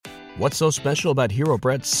What's so special about Hero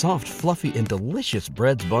Bread's soft, fluffy, and delicious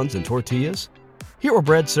breads, buns, and tortillas? Hero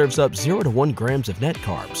Bread serves up 0 to 1 grams of net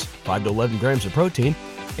carbs, 5 to 11 grams of protein,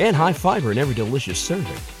 and high fiber in every delicious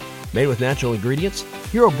serving. Made with natural ingredients,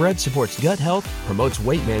 Hero Bread supports gut health, promotes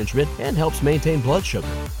weight management, and helps maintain blood sugar.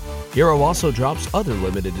 Hero also drops other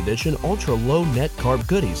limited edition ultra-low net carb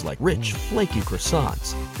goodies like rich, flaky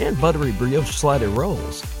croissants and buttery brioche slider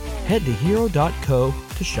rolls. Head to hero.co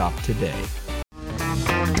to shop today.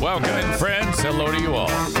 Welcome in, friends. Hello to you all.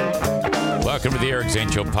 Welcome to the Eric Zane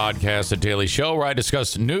Show podcast, a daily show where I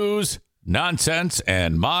discuss news, nonsense,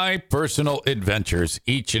 and my personal adventures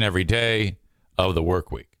each and every day of the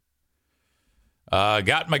work week.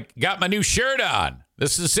 Got my new shirt on.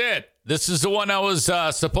 This is it. This is the one I was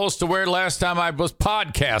supposed to wear last time I was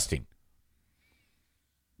podcasting.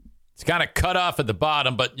 It's kind of cut off at the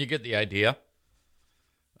bottom, but you get the idea.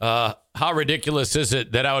 How ridiculous is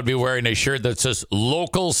it that I would be wearing a shirt that says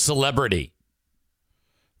local celebrity?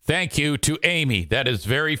 Thank you to Amy. That is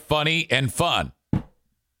very funny and fun.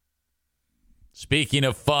 Speaking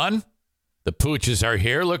of fun, the pooches are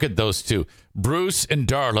here. Look at those two. Bruce and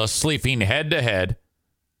Darla sleeping head to head.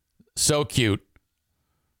 So cute.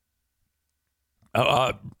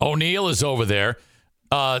 O'Neill is over there.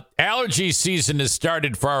 Allergy season has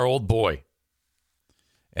started for our old boy.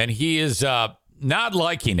 And he is not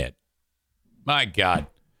liking it. My God.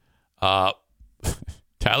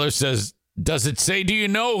 Tyler says, does it say, do you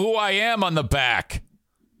know who I am on the back?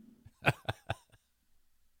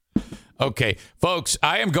 Okay, folks,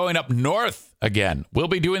 I am going up north again. We'll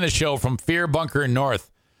be doing the show from Fear Bunker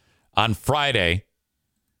North on Friday.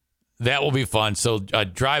 That will be fun. So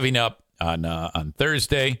driving up on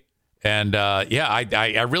Thursday. And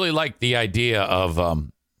I really like the idea of,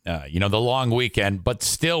 the long weekend, but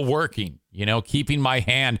still working, keeping my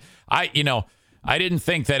hand. I didn't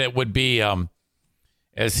think that it would be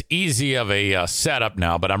as easy of a setup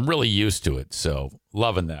now, but I'm really used to it. So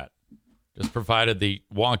loving that. Just provided the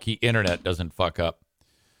wonky internet doesn't fuck up.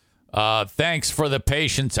 Thanks for the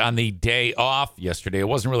patience on the day off yesterday. It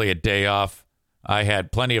wasn't really a day off. I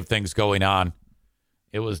had plenty of things going on.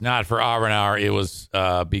 It was not for R&R. It was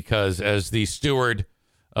because as the steward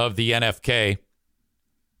of the NFK,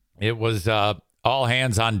 it was all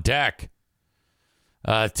hands on deck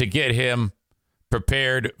to get him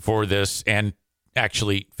prepared for this and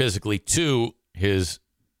actually physically to his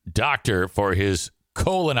doctor for his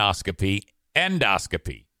colonoscopy,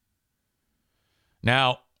 endoscopy.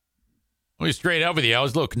 Now, let me straight up with you. I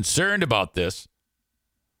was a little concerned about this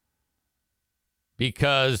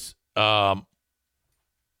because I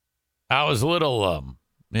was a little,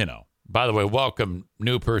 by the way, welcome,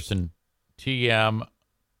 new person, TM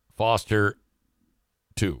Foster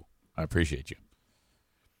 2. I appreciate you.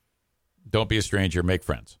 Don't be a stranger. Make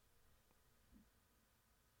friends.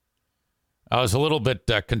 I was a little bit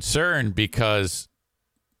concerned because,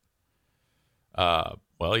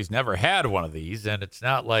 he's never had one of these, and it's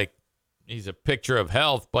not like he's a picture of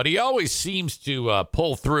health, but he always seems to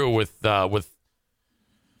pull through with a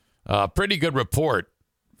pretty good report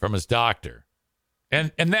from his doctor.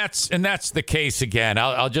 And that's the case again.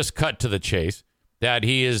 I'll just cut to the chase that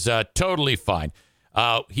he is totally fine.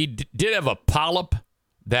 He did have a polyp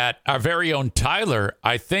that our very own Tyler,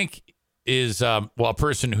 I think, is a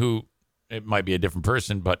person who, it might be a different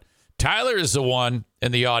person, but Tyler is the one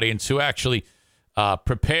in the audience who actually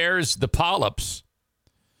prepares the polyps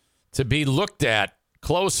to be looked at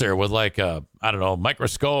closer with like a,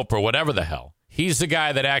 microscope or whatever the hell. He's the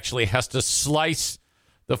guy that actually has to slice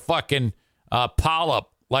the fucking polyp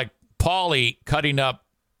like Paulie cutting up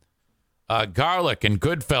garlic in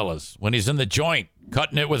Goodfellas when he's in the joint,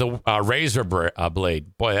 cutting it with a razor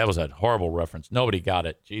blade. Boy, that was a horrible reference. Nobody got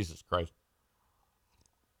it. Jesus Christ.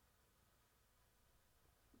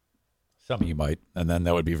 Some of you might, and then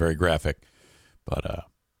that would be very graphic. But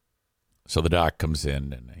so the doc comes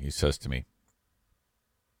in and he says to me,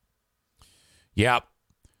 there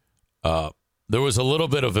was a little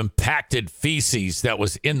bit of impacted feces that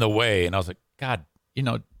was in the way. And I was like, God,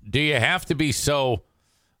 do you have to be so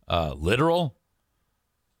literal?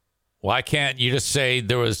 Why can't you just say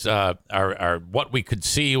there was our what we could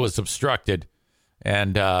see was obstructed,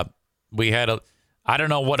 and we had I don't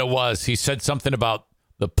know what it was. He said something about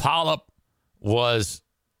the polyp was,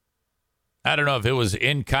 I don't know if it was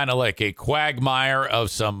in kind of like a quagmire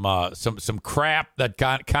of some crap that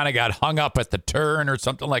kind of got hung up at the turn or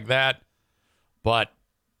something like that. But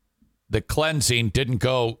the cleansing didn't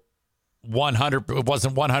go 100. It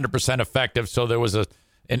wasn't 100% effective. So there was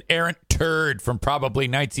an errant turd from probably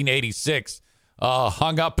 1986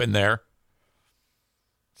 hung up in there.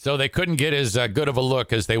 So they couldn't get as good of a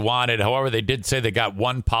look as they wanted. However, they did say they got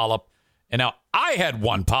one polyp. And now I had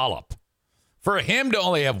one polyp. For him to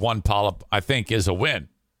only have one polyp, I think, is a win.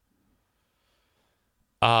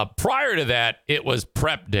 Prior to that, it was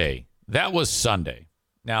prep day. That was Sunday.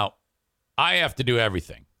 Now, I have to do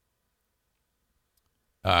everything.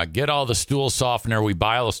 Get all the stool softener. We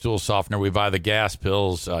buy all the stool softener. We buy the gas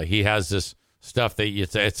pills. He has this stuff that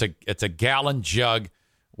it's a gallon jug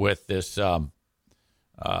with this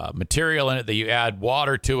material in it that you add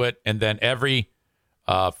water to it, and then every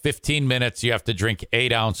 15 minutes you have to drink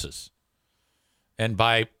 8 ounces. And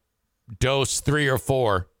by dose 3 or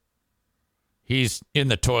 4, he's in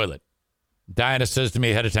the toilet. Diana says to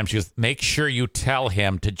me ahead of time, she goes, make sure you tell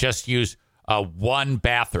him to just use one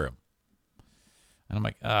bathroom. And I'm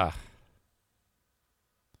like,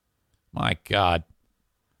 my God.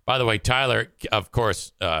 By the way, Tyler, of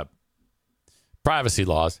course, privacy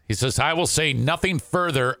laws. He says, I will say nothing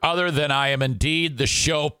further other than I am indeed the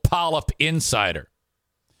show Polyp Insider.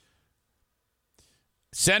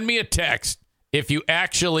 Send me a text if you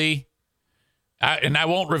actually, and I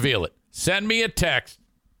won't reveal it. Send me a text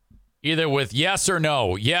either with yes or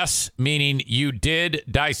no. Yes, meaning you did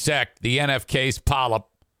dissect the NFK's polyp,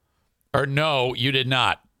 or no, you did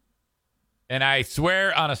not. And I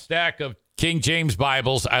swear on a stack of King James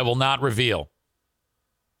Bibles, I will not reveal.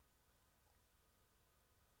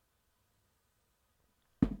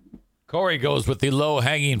 Corey goes with the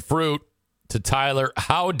low-hanging fruit to Tyler.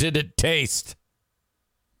 How did it taste?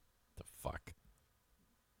 The fuck?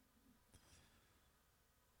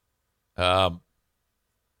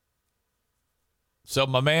 So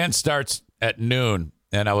my man starts at noon,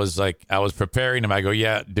 and I was preparing him. I go,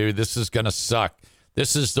 yeah, dude, this is going to suck.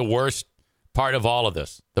 This is the worst part of all of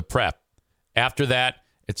this, the prep. After that,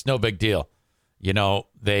 it's no big deal. You know,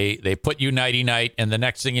 they put you nighty-night, and the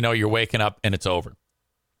next thing you know, you're waking up, and it's over.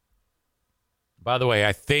 By the way,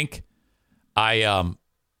 I think the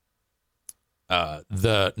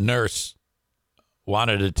nurse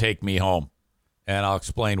wanted to take me home, and I'll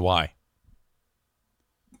explain why.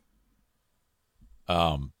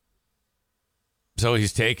 So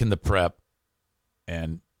he's taking the prep,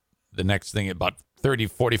 and the next thing, about 30,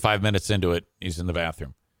 45 minutes into it, he's in the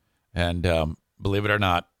bathroom. And believe it or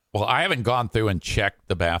not, well, I haven't gone through and checked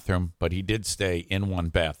the bathroom, but he did stay in one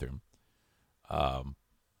bathroom.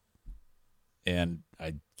 And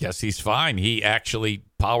I guess he's fine. He actually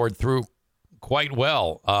powered through quite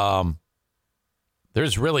well.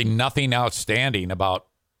 There's really nothing outstanding about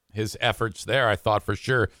his efforts there. I thought for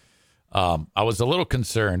sure. I was a little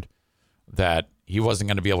concerned that he wasn't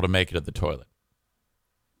going to be able to make it to the toilet.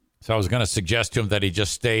 So I was going to suggest to him that he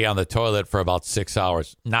just stay on the toilet for about 6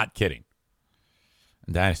 hours. Not kidding.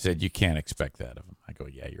 And Diana said, you can't expect that of him. I go,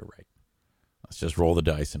 yeah, you're right. Let's just roll the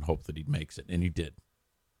dice and hope that he makes it. And he did.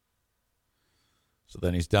 So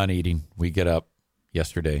then he's done eating. We get up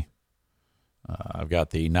yesterday. I've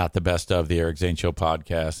got the Not the Best of the Eric Zane Show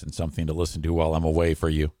podcast and something to listen to while I'm away for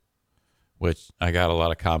you, which I got a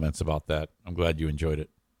lot of comments about that. I'm glad you enjoyed it.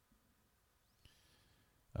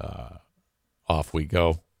 Off we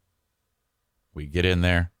go. We get in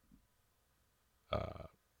there.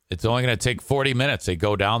 It's only going to take 40 minutes. They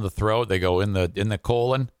go down the throat. They go in the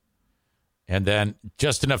colon. And then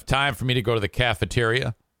just enough time for me to go to the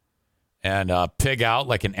cafeteria and pig out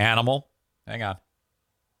like an animal. Hang on.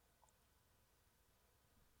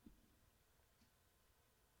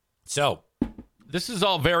 So this is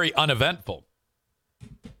all very uneventful.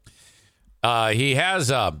 He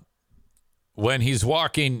has, when he's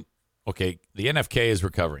walking, okay, the NFK is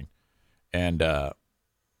recovering. And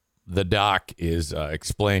the doc is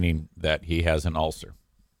explaining that he has an ulcer.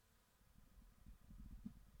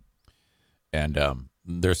 And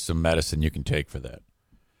there's some medicine you can take for that.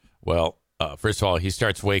 Well, first of all, he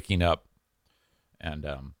starts waking up. And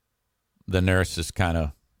the nurse is kind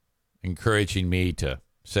of encouraging me to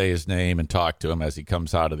say his name and talk to him as he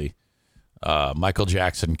comes out of the Michael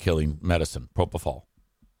Jackson killing medicine, propofol.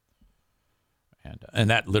 And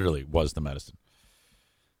that literally was the medicine.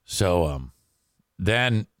 So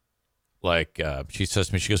then, she says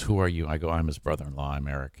to me, she goes, who are you? I go, I'm his brother-in-law. I'm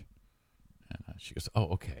Eric. And she goes, oh,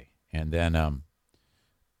 okay. And then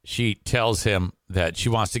she tells him that she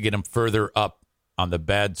wants to get him further up on the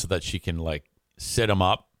bed so that she can, sit him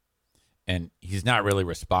up. And he's not really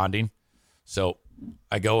responding. So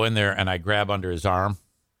I go in there and I grab under his arm.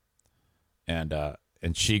 And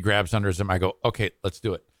she grabs under his arm. I go, okay, let's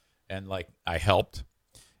do it. And, I helped.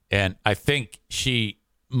 And I think she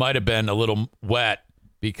might have been a little wet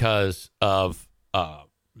because of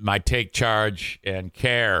my take charge and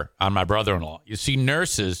care on my brother-in-law. You see,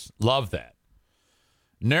 nurses love that.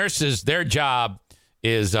 Nurses, their job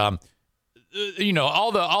is, all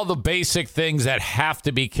the basic things that have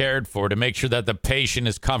to be cared for to make sure that the patient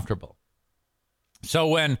is comfortable. So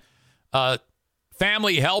when a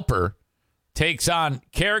family helper takes on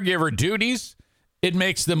caregiver duties, it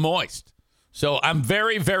makes them moist. So I'm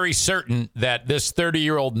very, very certain that this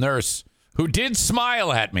 30-year-old nurse who did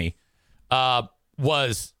smile at me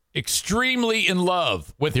was extremely in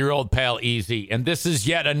love with your old pal EZ. And this is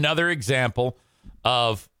yet another example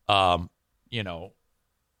of,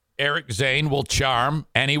 Eric Zane will charm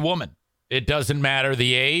any woman. It doesn't matter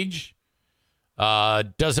the age.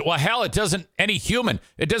 It doesn't any human.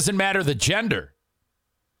 It doesn't matter the gender.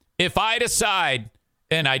 If I decide,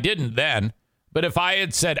 and I didn't then, but if I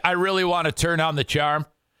had said, I really want to turn on the charm,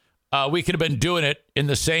 we could have been doing it in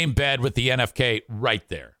the same bed with the NFK right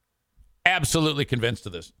there. Absolutely convinced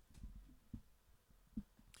of this.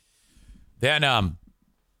 Then,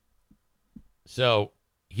 so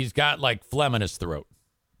he's got like phlegm in his throat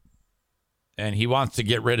and he wants to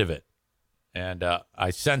get rid of it. And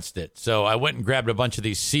I sensed it. So I went and grabbed a bunch of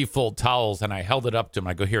these Seafold towels and I held it up to him.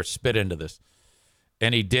 I go, here, spit into this.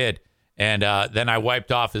 And he did. And then I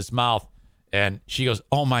wiped off his mouth. And she goes,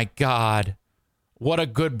 oh, my God, what a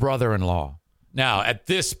good brother-in-law. Now, at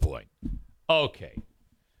this point, okay,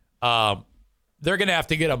 they're going to have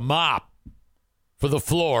to get a mop for the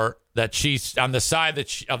floor that she's on the side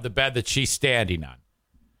of the bed that she's standing on.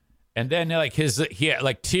 And then like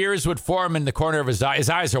tears would form in the corner of his eye. His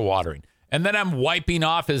eyes are watering. And then I'm wiping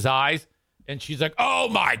off his eyes. And she's like, oh,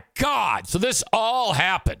 my God. So this all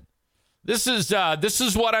happened. This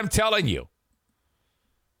is what I'm telling you.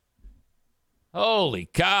 Holy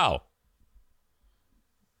cow.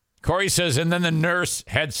 Corey says, and then the nurse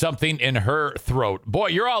had something in her throat. Boy,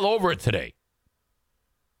 you're all over it today.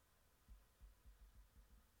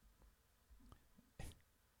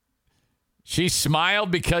 She smiled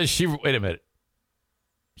because wait a minute.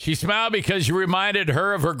 She smiled because you reminded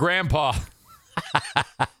her of her grandpa.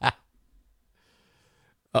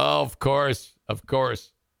 Oh, of course. Of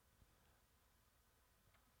course.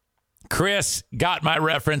 Chris got my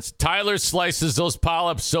reference. Tyler slices those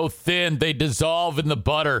polyps so thin they dissolve in the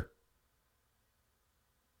butter.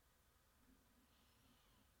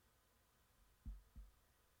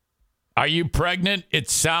 Are you pregnant? It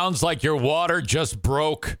sounds like your water just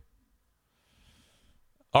broke.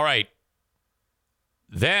 All right.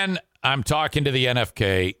 Then I'm talking to the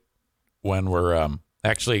NFK when we're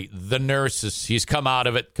actually the nurse he's come out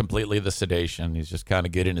of it completely, the sedation. He's just kind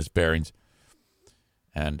of getting his bearings.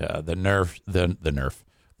 And the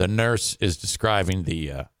nurse is describing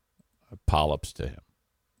the polyps to him,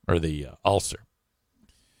 or the ulcer.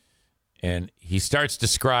 And he starts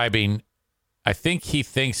describing, I think he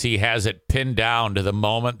thinks he has it pinned down to the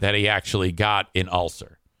moment that he actually got an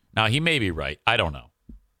ulcer. Now, he may be right. I don't know.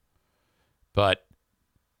 But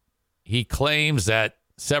he claims that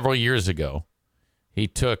several years ago, he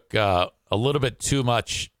took a little bit too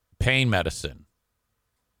much pain medicine.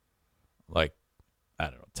 Like, I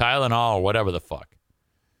don't know, Tylenol or whatever the fuck.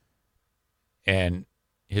 And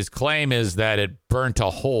his claim is that it burnt a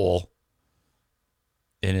hole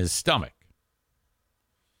in his stomach.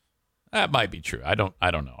 That might be true. I don't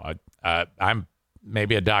know. I'm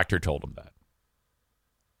maybe a doctor told him that.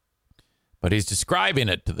 But he's describing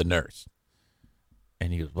it to the nurse.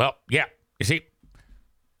 And he goes, well, yeah, you see,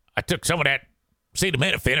 I took some of that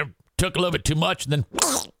acetaminophen, took a little bit too much, and then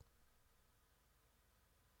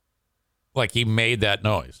like he made that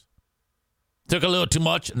noise. Took a little too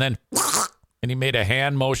much, and then and he made a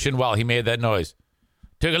hand motion while he made that noise.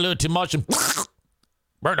 Took a little too much and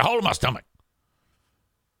burned a hole in my stomach.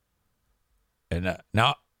 And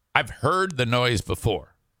now I've heard the noise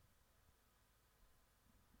before.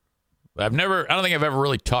 I don't think I've ever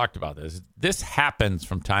really talked about this. This happens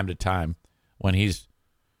from time to time when he's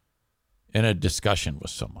in a discussion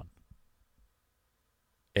with someone.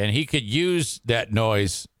 And he could use that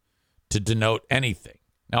noise to denote anything.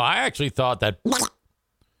 Now, I actually thought that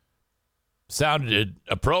sounded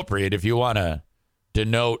appropriate if you want to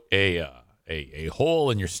denote a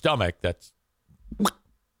hole in your stomach. That's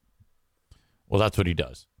what he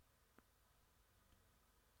does.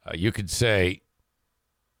 You could say,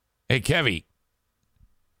 hey, Kevy,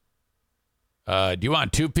 do you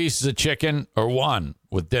want 2 pieces of chicken or 1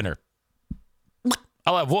 with dinner?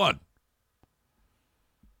 I'll have 1.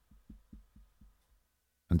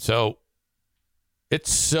 And so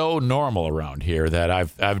it's so normal around here that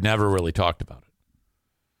I've never really talked about it.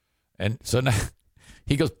 And so now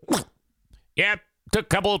he goes, yeah, took a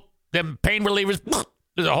couple of them pain relievers.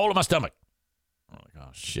 There's a hole in my stomach. I'm like,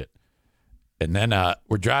 oh, shit. And then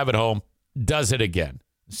we're driving home, does it again.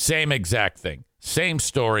 Same exact thing. Same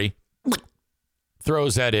story.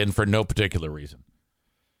 throws that in for no particular reason.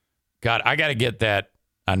 God, I got to get that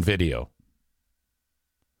on video.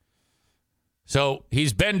 So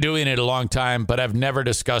he's been doing it a long time, but I've never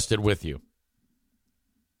discussed it with you.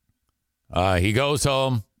 He goes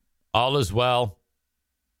home. All is well.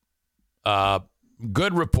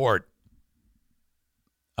 Good report.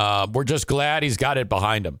 We're just glad he's got it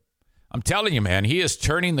behind him. I'm telling you, man, he is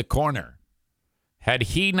turning the corner. Had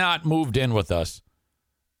he not moved in with us,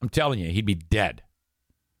 I'm telling you, he'd be dead.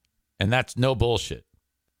 And that's no bullshit.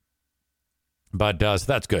 But so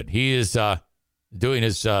that's good. He is doing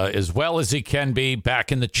as well as he can be,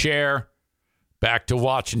 back in the chair, back to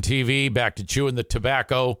watching TV, back to chewing the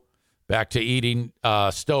tobacco, back to eating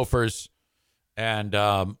Stofers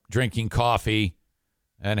and drinking coffee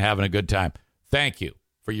and having a good time. Thank you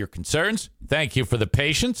for your concerns. Thank you for the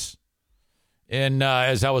patience. And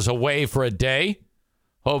as I was away for a day,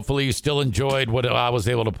 hopefully you still enjoyed what I was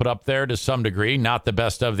able to put up there to some degree. Not the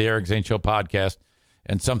best of the Eric Zane Show podcast,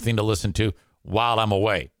 and something to listen to while I'm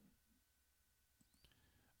away.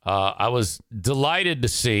 I was delighted to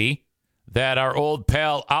see that our old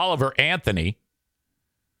pal Oliver Anthony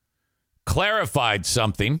clarified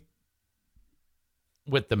something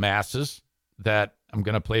with the masses that I'm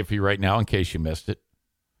going to play for you right now in case you missed it.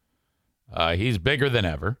 He's bigger than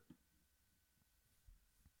ever.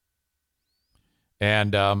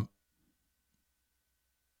 And Ron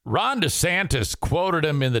DeSantis quoted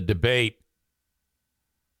him in the debate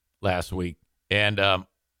last week. And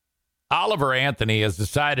Oliver Anthony has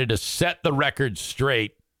decided to set the record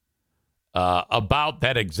straight about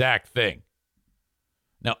that exact thing.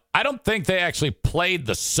 Now, I don't think they actually played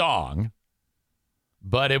the song,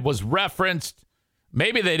 but it was referenced.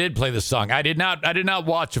 Maybe they did play the song. I did not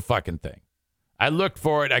watch a fucking thing. I looked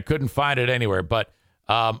for it. I couldn't find it anywhere. But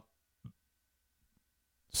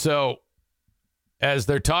so as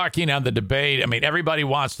they're talking on the debate, I mean, everybody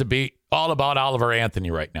wants to be all about Oliver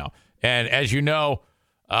Anthony right now. And as you know,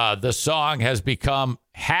 the song had become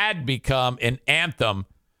an anthem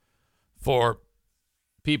for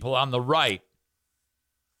people on the right.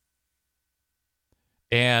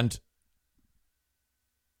 And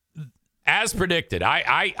as predicted,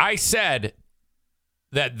 I said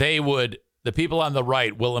that the people on the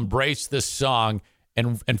right will embrace this song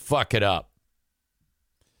and fuck it up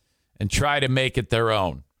and try to make it their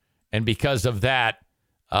own. And because of that,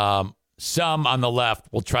 some on the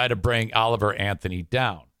left will try to bring Oliver Anthony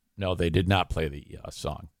down. No, they did not play the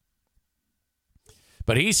song.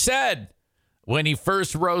 But he said when he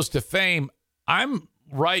first rose to fame, I'm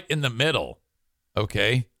right in the middle,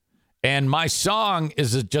 okay? And my song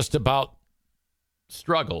is just about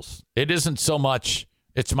struggles. It isn't so much,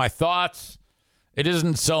 it's my thoughts. It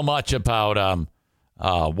isn't so much about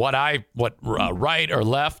right or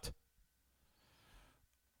left.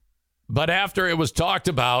 But after it was talked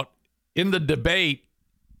about in the debate,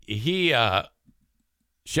 he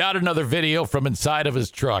shot another video from inside of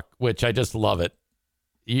his truck, which I just love it.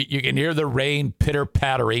 You can hear the rain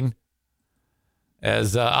pitter-pattering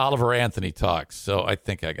as Oliver Anthony talks. So I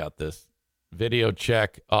think I got this. Video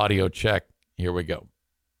check, audio check. Here we go.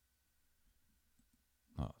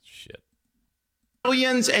 Oh, shit.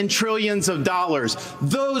 Trillions and trillions of dollars.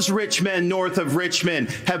 Those rich men north of Richmond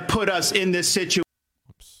have put us in this situation.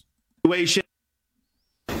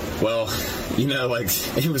 Well, like,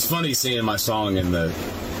 it was funny seeing my song it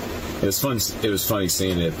was funny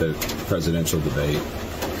seeing it at the presidential debate,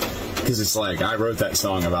 because it's like I wrote that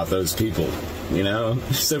song about those people,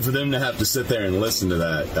 so for them to have to sit there and listen to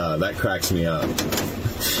that cracks me up.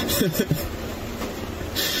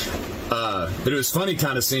 But it was funny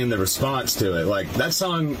kind of seeing the response to it. Like, that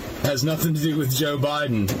song has nothing to do with Joe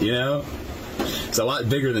Biden, it's a lot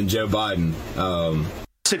bigger than Joe Biden.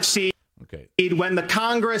 Succeed. Okay. When the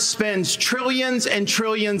Congress spends trillions and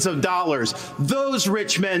trillions of dollars. Those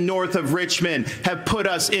rich men north of Richmond have put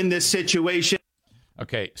us in this situation.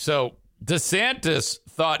 Okay, so DeSantis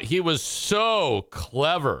thought he was so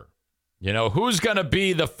clever. Who's going to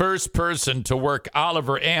be the first person to work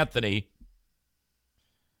Oliver Anthony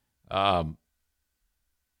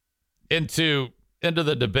into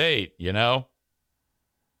the debate,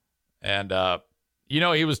 And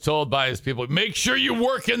he was told by his people, make sure you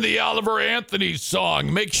work in the Oliver Anthony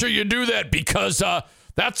song. Make sure you do that because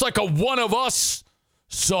that's like a One of Us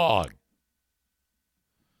song.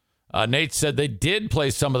 Nate said they did play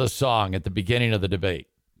some of the song at the beginning of the debate.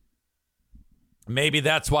 Maybe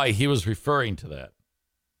that's why he was referring to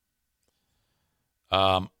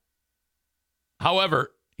that.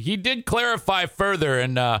 However, he did clarify further,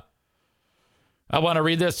 and I want to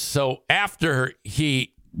read this. So after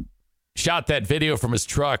he shot that video from his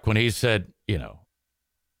truck when he said, the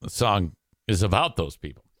song is about those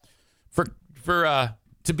people.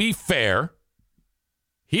 To be fair,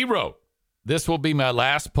 he wrote, "This will be my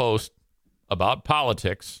last post about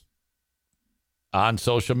politics on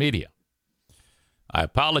social media. I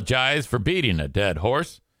apologize for beating a dead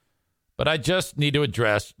horse, but I just need to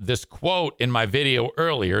address this quote in my video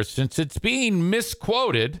earlier since it's being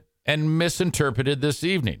misquoted and misinterpreted this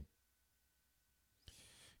evening.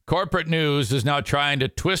 Corporate news is now trying to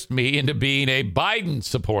twist me into being a Biden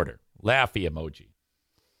supporter." Laughy emoji.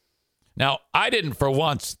 Now, I didn't for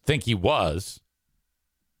once think he was.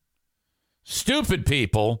 Stupid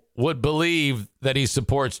people would believe that he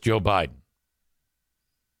supports Joe Biden.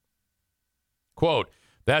 Quote,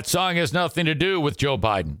 "That song has nothing to do with Joe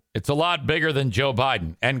Biden. It's a lot bigger than Joe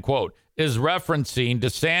Biden," end quote, is referencing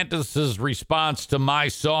DeSantis' response to my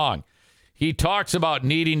song. He talks about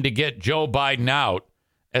needing to get Joe Biden out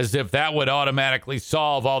as if that would automatically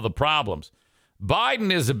solve all the problems.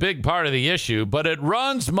 Biden is a big part of the issue, but it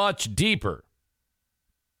runs much deeper.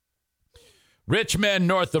 Rich Men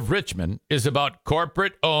North of Richmond is about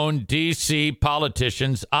corporate-owned D.C.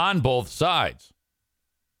 politicians on both sides.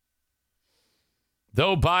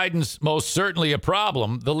 Though Biden's most certainly a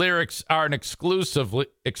problem, the lyrics aren't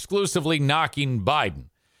exclusively knocking Biden.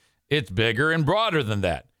 It's bigger and broader than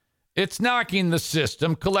that. It's knocking the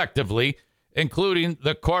system collectively, including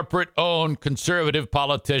the corporate-owned conservative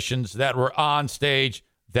politicians that were on stage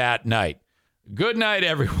that night. Good night,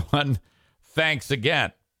 everyone. Thanks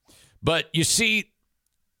again. But you see,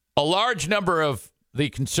 a large number of the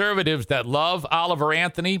conservatives that love Oliver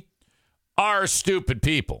Anthony are stupid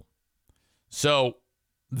people. So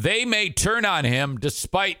they may turn on him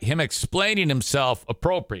despite him explaining himself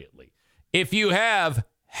appropriately. If you have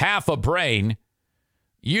half a brain,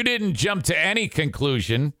 you didn't jump to any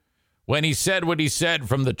conclusion when he said what he said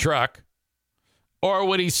from the truck, or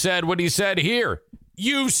what he said here.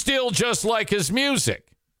 You still just like his music.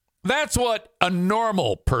 That's what a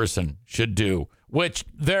normal person should do, which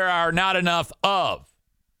there are not enough of.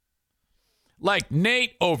 Like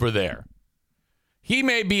Nate over there. He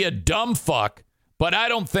may be a dumb fuck, but I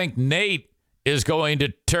don't think Nate is going to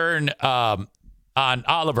turn on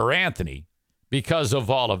Oliver Anthony because of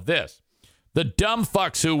all of this. The dumb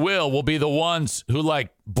fucks who will be the ones who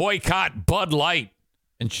like boycott Bud Light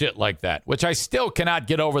and shit like that, which I still cannot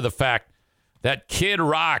get over the fact that Kid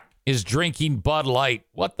Rock is drinking Bud Light.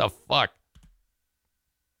 What the fuck?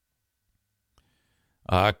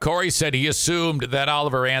 Corey said he assumed that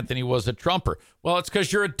Oliver Anthony was a Trumper. Well, it's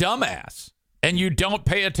because you're a dumbass and you don't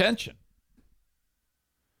pay attention.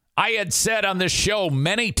 I had said on this show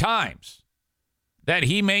many times that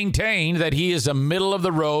he maintained that he is a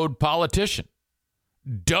middle-of-the-road politician.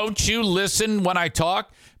 Don't you listen when I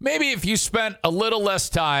talk? Maybe if you spent a little less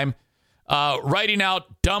time writing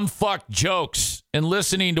out dumb fuck jokes and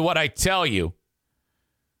listening to what I tell you,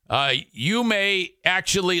 you may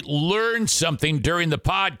actually learn something during the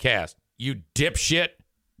podcast, you dipshit.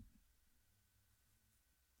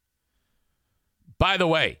 By the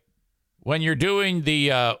way, when you're doing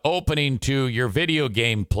the opening to your video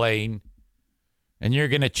game playing and you're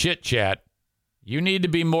going to chit-chat, you need to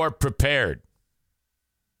be more prepared.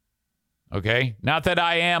 Okay? Not that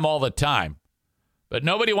I am all the time, but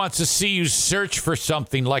nobody wants to see you search for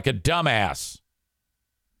something like a dumbass.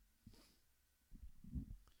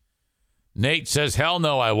 Nate says, hell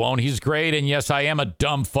no, I won't. He's great, and yes, I am a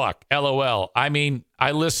dumb fuck. LOL. I mean,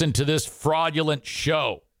 I listen to this fraudulent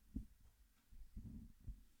show.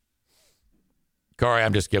 Corey,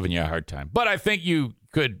 I'm just giving you a hard time. But I think you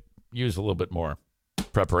could use a little bit more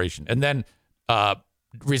preparation. And then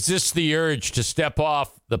resist the urge to step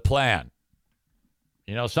off the plan.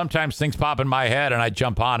 You know, sometimes things pop in my head and I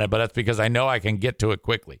jump on it, but that's because I know I can get to it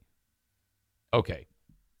quickly. Okay.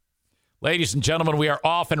 Ladies and gentlemen, we are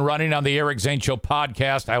off and running on the Eric Zane Show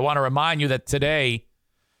podcast. I want to remind you that today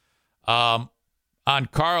on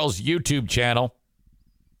Carl's YouTube channel,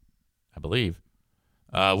 I believe,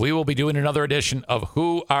 we will be doing another edition of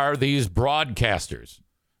Who Are These Broadcasters?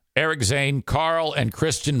 Eric Zane, Carl, and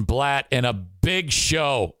Christian Blatt in a big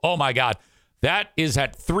show. Oh, my God. That is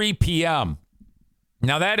at 3 p.m.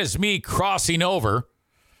 Now, that is me crossing over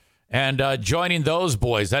and joining those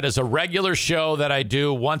boys. That is a regular show that I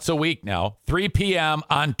do once a week now, 3 p.m.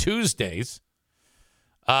 on Tuesdays.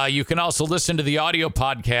 You can also listen to the audio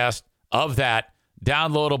podcast of that,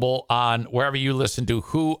 downloadable on wherever you listen to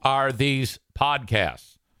Who Are These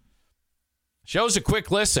Podcasts. Show's a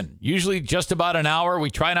quick listen, usually just about an hour. We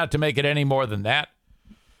try not to make it any more than that.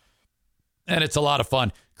 And it's a lot of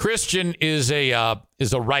fun. Christian is a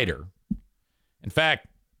writer. In fact,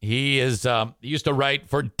 he used to write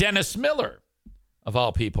for Dennis Miller, of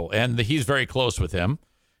all people, and he's very close with him.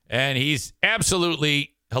 And he's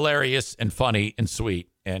absolutely hilarious and funny and sweet.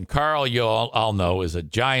 And Carl, you all know, is a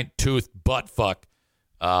giant tooth butt fuck.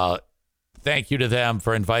 Thank you to them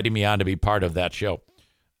for inviting me on to be part of that show.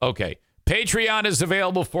 Okay. Patreon is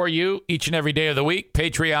available for you each and every day of the week.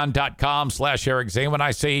 Patreon.com/Eric Zane. When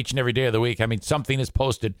I say each and every day of the week, I mean something is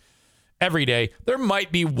posted every day. There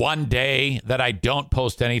might be one day that I don't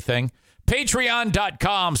post anything.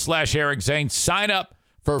 Patreon.com/Eric Zane. Sign up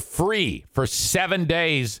for free for 7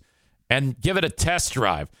 days and give it a test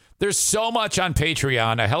drive. There's so much on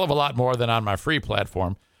Patreon, a hell of a lot more than on my free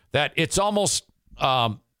platform, that it's almost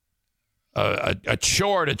a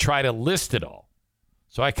chore to try to list it all.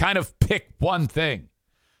 So I kind of pick one thing.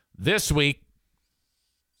 This week,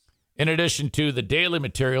 in addition to the daily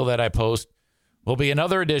material that I post, will be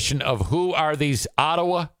another edition of Who Are These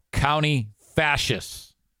Ottawa County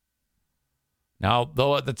Fascists? Now,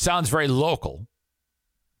 though that sounds very local,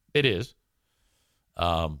 it is.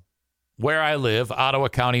 Where I live, Ottawa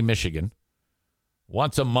County, Michigan,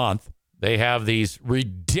 once a month, they have these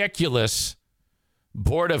ridiculous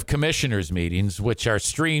Board of Commissioners meetings, which are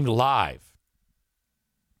streamed live.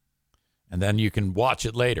 And then you can watch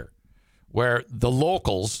it later, where the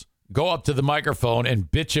locals go up to the microphone and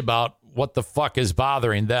bitch about what the fuck is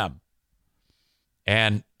bothering them.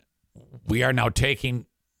 And we are now taking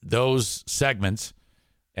those segments,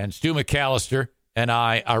 and Stu McAllister and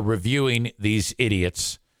I are reviewing these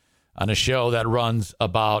idiots on a show that runs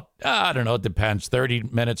about, I don't know, it depends, 30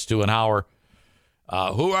 minutes to an hour.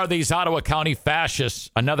 Who Are These Ottawa County Fascists?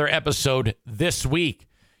 Another episode this week.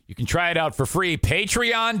 You can try it out for free.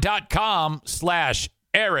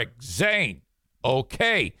 Patreon.com/Eric Zane.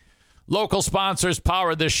 Okay. Local sponsors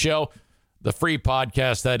power this show. The free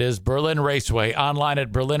podcast, that is, Berlin Raceway. Online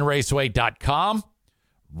at berlinraceway.com.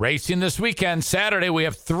 Racing this weekend. Saturday, we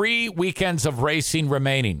have 3 weekends of racing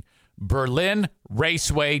remaining.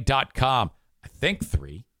 berlinraceway.com. I think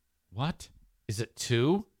 3. What? Is it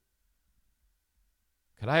 2?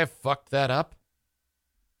 Could I have fucked that up?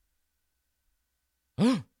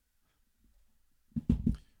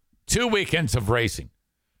 2 weekends of racing.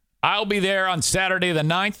 I'll be there on Saturday the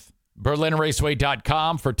 9th.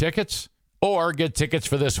 BerlinRaceway.com for tickets, or get tickets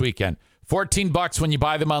for this weekend. $14 when you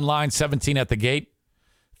buy them online, $17 at the gate.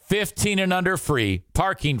 15 and under free,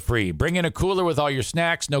 parking free. Bring in a cooler with all your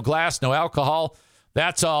snacks, no glass, no alcohol.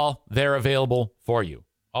 That's all. They're available for you.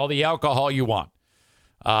 All the alcohol you want.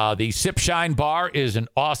 The Sip Shine Bar is an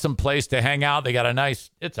awesome place to hang out. They got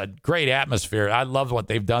it's a great atmosphere. I love what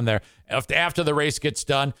they've done there. After the race gets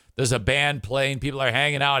done, there's a band playing. People are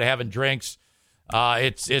hanging out, having drinks.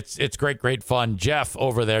 It's great fun. Jeff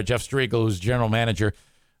over there, Jeff Striegel, who's general manager.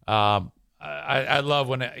 I love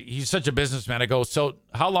when he's such a businessman. I go, so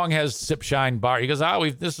how long has Sip Shine Bar? He goes,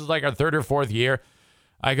 this is like our 3rd or 4th year.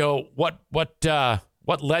 I go, what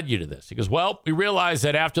led you to this? He goes, well, we realized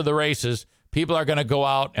that after the races, people are going to go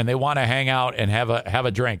out and they want to hang out and have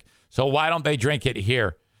a drink. So why don't they drink it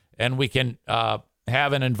here? And we can have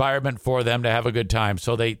an environment for them to have a good time.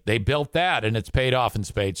 So they built that, and it's paid off in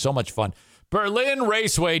spades. So much fun.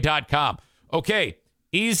 BerlinRaceway.com. Okay,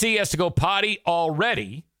 Easy has to go potty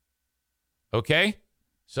already. Okay,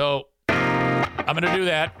 so I'm going to do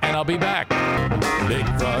that, and I'll be back. Big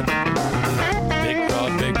fraud. Big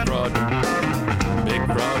fraud, big fraud. Big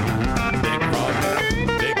fraud, big fraud.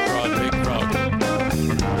 Big fraud, big fraud.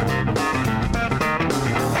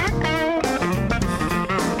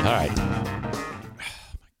 All right. Oh, my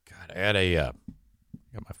God. I had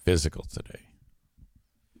got my physical today.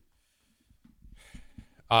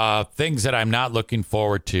 Things that I'm not looking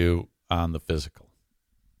forward to on the physical.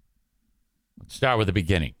 Let's start with the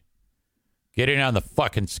beginning. Getting on the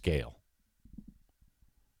fucking scale.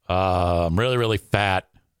 I'm really, really fat,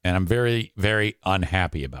 and I'm very, very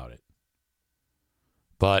unhappy about it.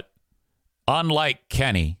 But unlike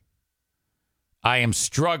Kenny, I am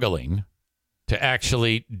struggling to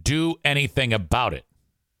actually do anything about it.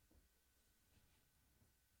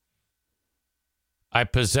 I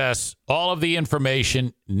possess all of the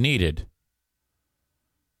information needed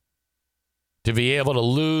to be able to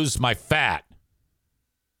lose my fat.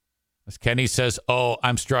 As Kenny says, oh,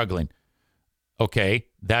 I'm struggling. Okay,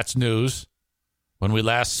 that's news. When we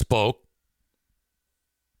last spoke.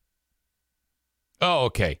 Oh,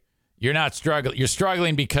 okay. You're not struggling. You're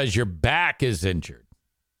struggling because your back is injured.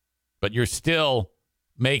 But you're still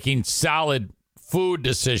making solid food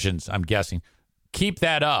decisions, I'm guessing. Keep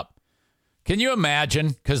that up. Can you imagine?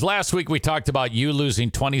 Because last week we talked about you losing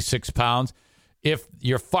 26 pounds. If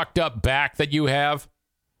your fucked up back that you have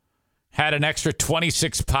had an extra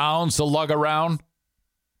 26 pounds to lug around.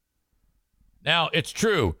 Now, it's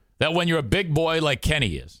true that when you're a big boy like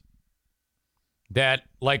Kenny is, that,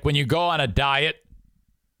 like, when you go on a diet,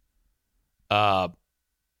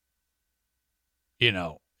 you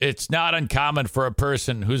know, it's not uncommon for a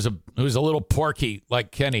person who's a little porky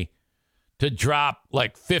like Kenny to drop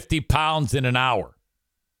like 50 pounds in an hour.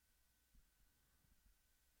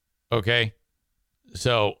 Okay?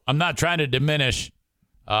 So I'm not trying to diminish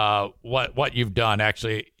what you've done.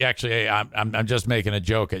 Actually, I'm just making a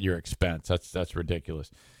joke at your expense. That's ridiculous.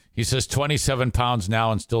 He says 27 pounds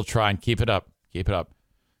now and still trying. Keep it up. Keep it up.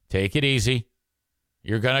 Take it easy.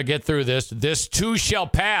 You're going to get through this. This too shall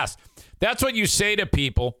pass. That's what you say to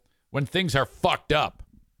people when things are fucked up.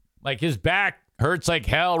 Like, his back hurts like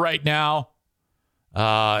hell right now.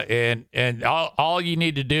 And all you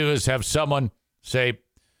need to do is have someone say,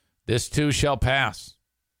 this too shall pass.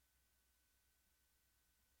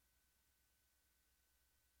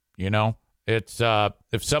 You know, it's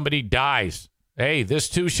if somebody dies, hey, this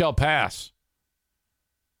too shall pass.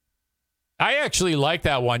 I actually like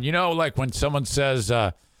that one. You know, like when someone says,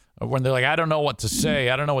 when they're like, I don't know what to say.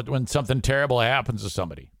 I don't know when something terrible happens to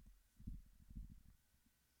somebody.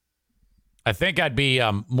 I think I'd be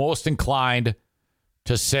most inclined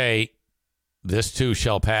to say, this too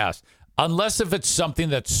shall pass. Unless if it's something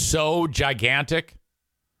that's so gigantic,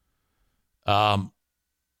 then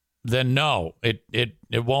no, it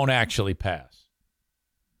won't actually pass.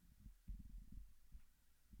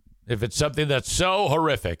 If it's something that's so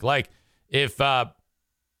horrific, like if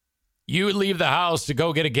you leave the house to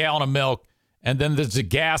go get a gallon of milk and then there's a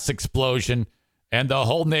gas explosion and the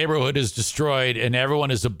whole neighborhood is destroyed and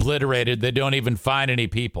everyone is obliterated, they don't even find any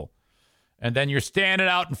people. And then you're standing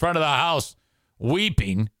out in front of the house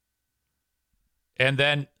weeping, and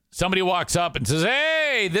then somebody walks up and says,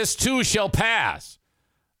 hey, this too shall pass.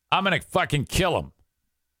 I'm going to fucking kill him.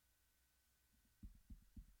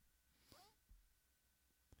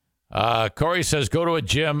 Corey says, go to a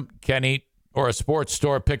gym, Kenny, or a sports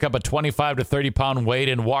store, pick up a 25 to 30 pound weight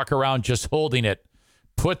and walk around just holding it.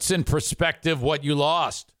 Puts in perspective what you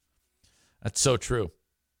lost. That's so true.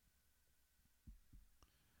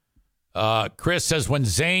 Chris says, when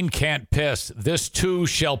Zane can't piss, this too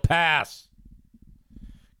shall pass.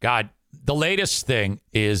 God, the latest thing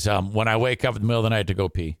is when I wake up in the middle of the night to go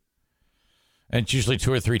pee. And it's usually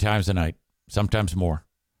 2 or 3 times a night, sometimes more.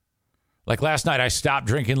 Like last night, I stopped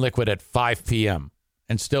drinking liquid at 5 p.m.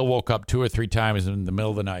 and still woke up 2 or 3 times in the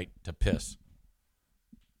middle of the night to piss.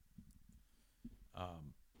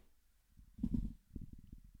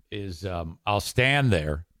 I'll stand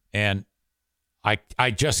there and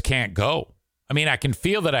I just can't go. I mean, I can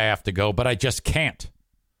feel that I have to go, but I just can't.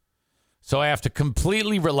 So I have to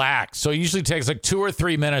completely relax. So it usually takes like 2 or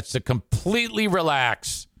 3 minutes to completely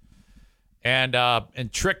relax and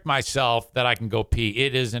trick myself that I can go pee.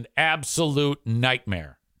 It is an absolute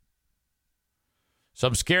nightmare. So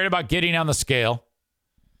I'm scared about getting on the scale.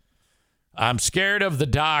 I'm scared of the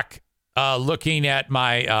doc looking at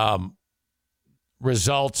my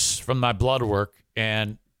results from my blood work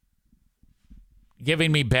and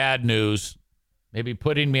giving me bad news, maybe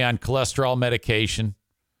putting me on cholesterol medication.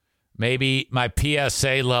 Maybe my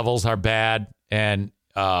PSA levels are bad and,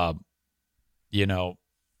 you know,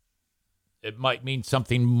 it might mean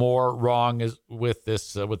something more wrong with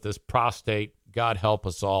this prostate. God help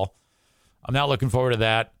us all. I'm not looking forward to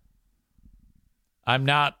that. I'm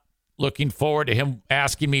not looking forward to him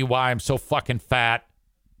asking me why I'm so fucking fat.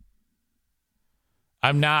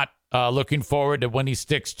 I'm not looking forward to when he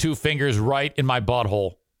sticks 2 fingers right in my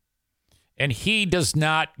butthole. And he does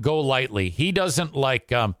not go lightly. He doesn't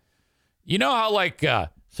like, you know how like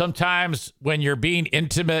sometimes when you're being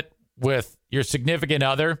intimate with your significant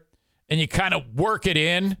other and you kind of work it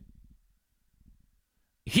in?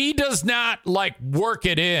 He does not like work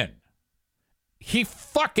it in. He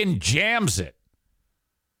fucking jams it.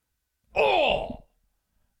 Oh!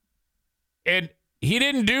 And he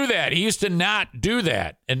didn't do that. He used to not do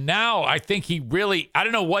that. And now I think he really, I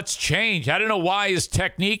don't know what's changed. I don't know why his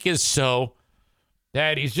technique is so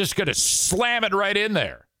that he's just going to slam it right in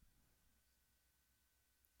there.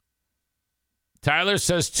 Tyler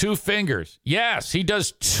says 2 fingers. Yes, he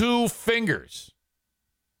does 2 fingers.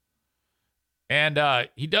 And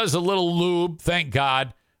he does a little lube, thank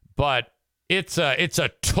God. But it's a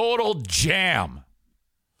total jam.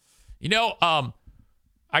 You know,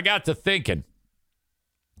 I got to thinking.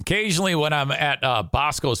 Occasionally when I'm at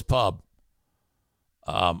Bosco's Pub,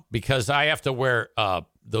 because I have to wear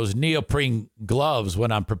those neoprene gloves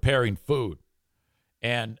when I'm preparing food.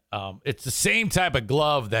 And it's the same type of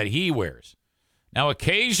glove that he wears. Now,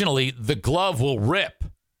 occasionally the glove will rip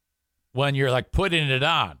when you're like putting it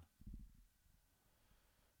on.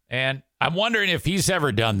 And I'm wondering if he's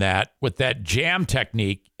ever done that with that jam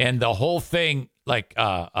technique and the whole thing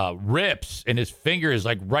rips and his finger is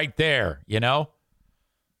like right there, you know?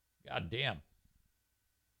 God damn.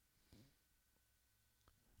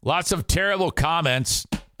 Lots of terrible comments.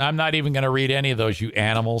 I'm not even going to read any of those, you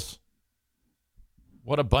animals.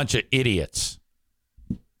 What a bunch of idiots.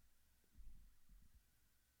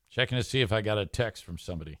 Checking to see if I got a text from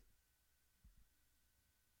somebody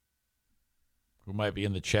who might be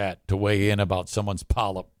in the chat to weigh in about someone's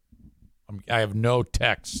polyp. I have no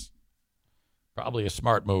texts. Probably a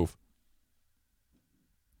smart move.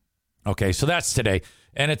 Okay, so that's today.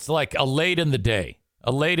 And it's like a late in the day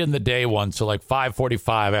one. So like 5:45,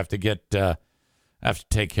 I have to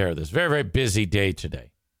take care of this. Very, very busy day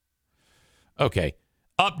today. Okay,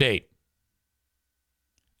 update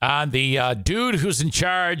on the dude who's in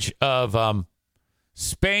charge of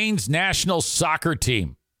Spain's national soccer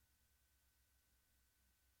team.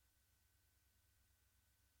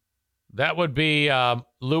 That would be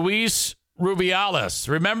Luis Rubiales.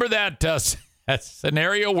 Remember that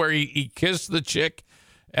scenario where he kissed the chick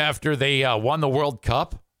after they won the World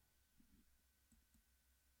Cup?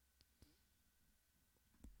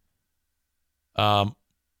 It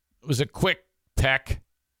was a quick peck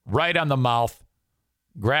right on the mouth,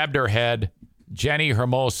 grabbed her head. Jenny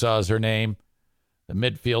Hermosa is her name, the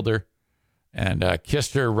midfielder, and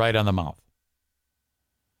kissed her right on the mouth.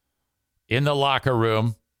 In the locker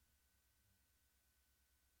room,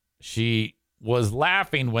 she was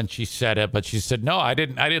laughing when she said it, but she said, no, I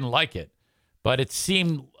didn't like it. But it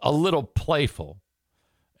seemed a little playful.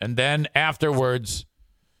 And then afterwards,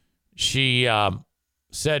 she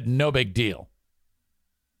said, no big deal.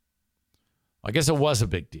 I guess it was a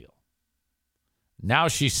big deal. Now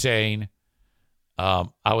she's saying, I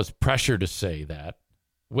was pressured to say that,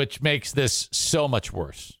 which makes this so much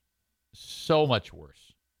worse. So much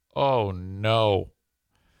worse. Oh, no.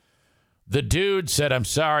 The dude said, I'm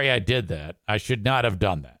sorry I did that. I should not have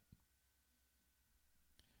done that.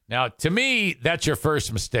 Now, to me, that's your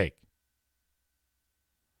first mistake.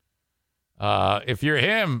 If you're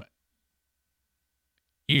him,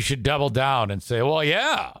 you should double down and say, well,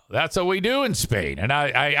 yeah, that's what we do in Spain. And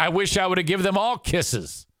I wish I would have given them all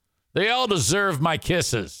kisses. They all deserve my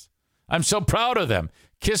kisses. I'm so proud of them.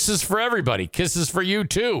 Kisses for everybody. Kisses for you,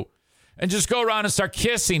 too. And just go around and start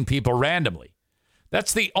kissing people randomly.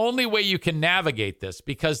 That's the only way you can navigate this,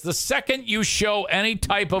 because the second you show any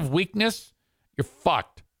type of weakness, you're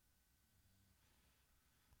fucked.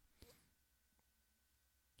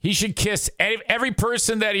 He should kiss every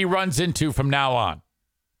person that he runs into from now on.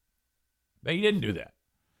 But he didn't do that.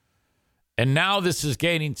 And now this is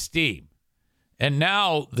gaining steam. And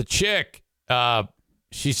now the chick,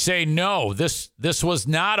 she's saying, no, this was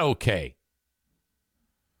not okay.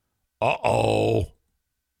 Uh-oh.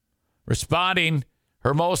 Responding,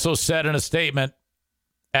 Hermoso said in a statement,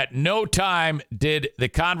 at no time did the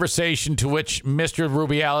conversation to which Mr.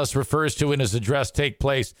 Rubiales refers to in his address take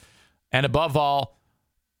place. And above all,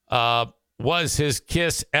 was his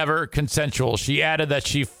kiss ever consensual? She added that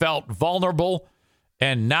she felt vulnerable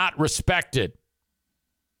and not respected.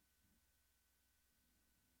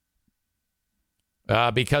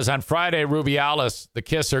 Because on Friday, Rubiales, the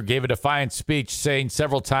kisser, gave a defiant speech saying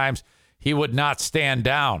several times he would not stand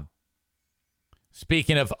down.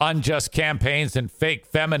 Speaking of unjust campaigns and fake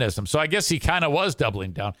feminism. So I guess he kind of was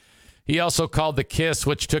doubling down. He also called the kiss,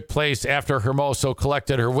 which took place after Hermoso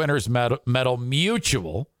collected her winner's medal,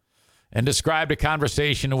 mutual, and described a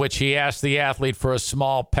conversation in which he asked the athlete for a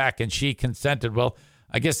small peck and she consented. Well,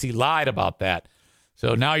 I guess he lied about that.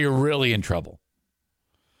 So now you're really in trouble.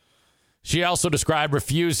 She also described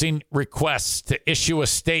refusing requests to issue a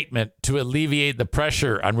statement to alleviate the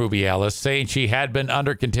pressure on Rubiales, saying she had been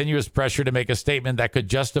under continuous pressure to make a statement that could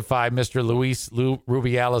justify Mr. Luis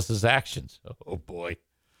Rubiales' actions. Oh, boy.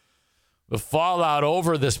 The fallout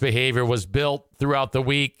over this behavior was built throughout the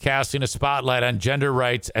week, casting a spotlight on gender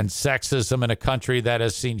rights and sexism in a country that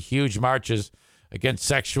has seen huge marches against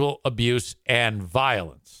sexual abuse and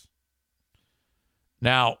violence.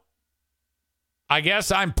 Now, I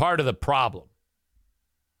guess I'm part of the problem,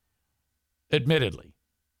 admittedly,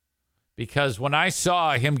 because when I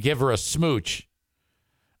saw him give her a smooch,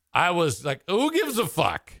 I was like, who gives a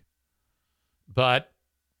fuck? But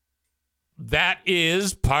that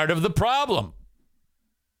is part of the problem,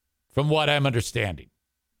 from what I'm understanding.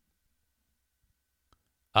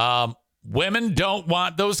 Women don't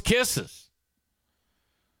want those kisses.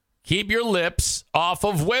 Keep your lips off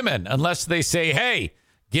of women unless they say, hey,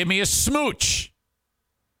 give me a smooch.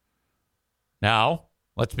 Now,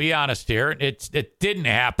 let's be honest here. It didn't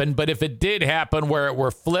happen, but if it did happen where it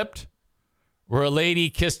were flipped, where a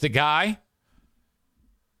lady kissed a guy,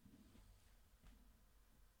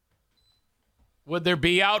 would there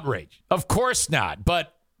be outrage? Of course not.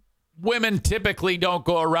 But women typically don't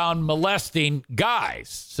go around molesting guys.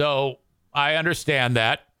 So I understand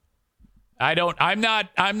that. I'm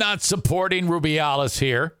not supporting Rubiales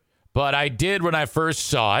here, but I did when I first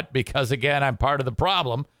saw it because, again, I'm part of the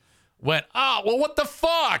problem. Went, oh, well, what the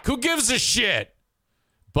fuck? Who gives a shit?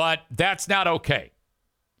 But that's not okay.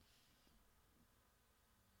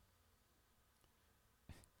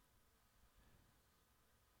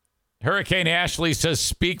 Hurricane Ashley says,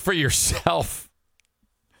 speak for yourself.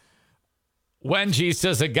 Wenji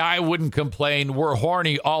says, a guy wouldn't complain. We're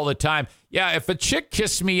horny all the time. Yeah, if a chick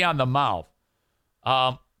kissed me on the mouth,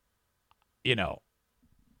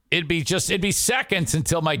 it'd be seconds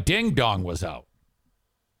until my ding dong was out.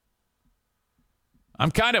 I'm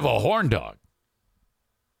kind of a horn dog.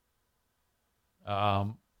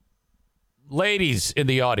 Ladies in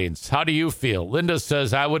the audience, how do you feel? Linda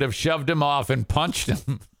says, I would have shoved him off and punched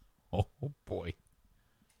him. Oh, boy.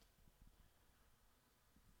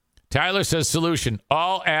 Tyler says, solution.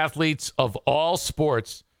 All athletes of all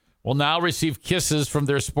sports will now receive kisses from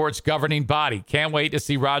their sports governing body. Can't wait to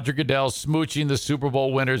see Roger Goodell smooching the Super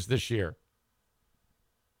Bowl winners this year.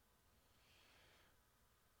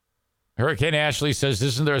 Hurricane Ashley says,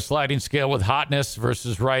 isn't there a sliding scale with hotness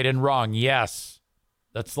versus right and wrong? Yes,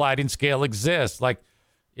 that sliding scale exists. Like,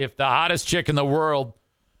 if the hottest chick in the world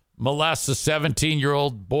molests a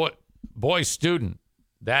 17-year-old boy student,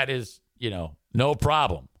 that is, no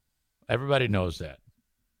problem. Everybody knows that.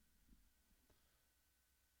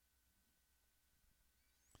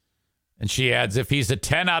 And she adds, if he's a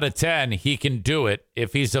 10 out of 10, he can do it.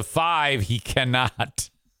 If he's a 5, he cannot.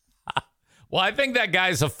 Well, I think that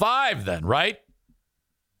guy's a 5 then, right?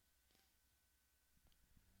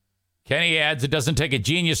 Kenny adds, it doesn't take a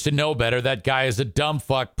genius to know better. That guy is a dumb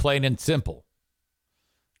fuck, plain and simple.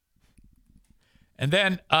 And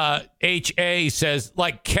then H.A. says,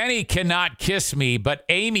 like, Kenny cannot kiss me, but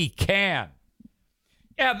Amy can.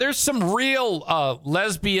 Yeah, there's some real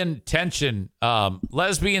lesbian tension,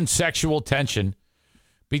 lesbian sexual tension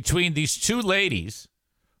between these two ladies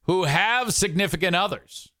who have significant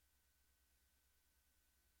others.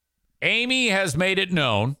 Amy has made it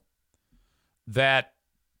known that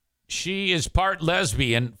she is part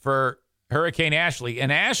lesbian for Hurricane Ashley,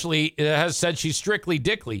 and Ashley has said she's strictly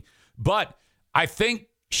dickly, but I think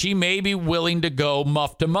she may be willing to go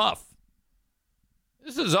muff to muff.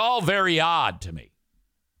 This is all very odd to me.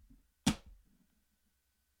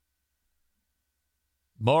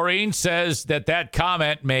 Maureen says that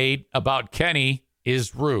comment made about Kenny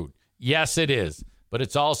is rude. Yes, it is, but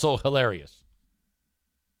it's also hilarious.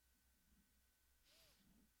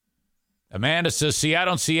 Amanda says, see, I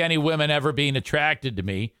don't see any women ever being attracted to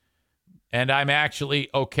me, and I'm actually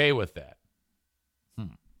okay with that.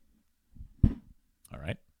 All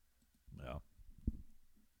right. Well,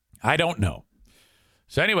 I don't know.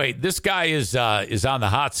 So anyway, this guy is on the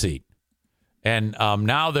hot seat, and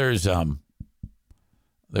now there's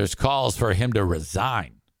calls for him to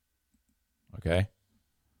resign. Okay.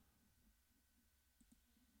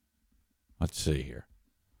 Let's see here.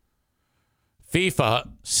 FIFA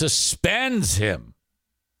suspends him.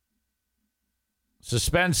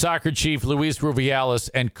 Suspends soccer chief Luis Rubiales,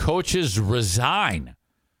 and coaches resign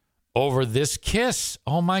over this kiss.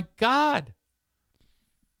 Oh, my God.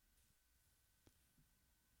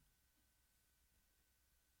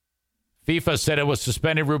 FIFA said it was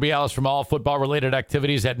suspending Rubiales from all football-related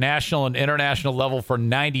activities at national and international level for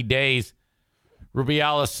 90 days.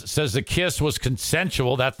 Rubiales says the kiss was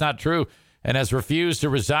consensual. That's not true, and has refused to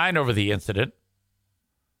resign over the incident.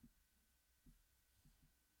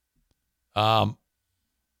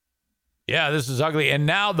 Yeah, this is ugly. And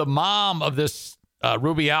now the mom of this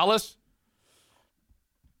Rubiales,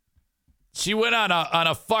 she went on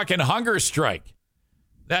a fucking hunger strike.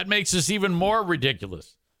 That makes this even more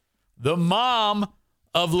ridiculous. The mom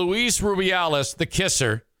of Luis Rubiales, the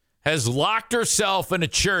kisser, has locked herself in a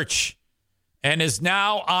church and is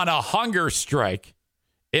now on a hunger strike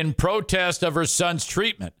in protest of her son's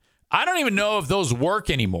treatment. I don't even know if those work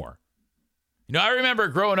anymore. I remember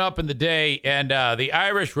growing up in the day, and the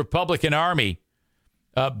Irish Republican Army,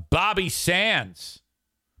 Bobby Sands,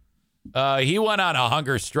 he went on a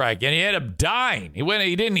hunger strike, and he ended up dying.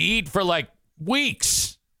 He didn't eat for like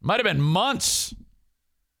weeks, might have been months.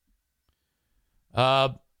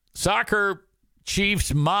 Soccer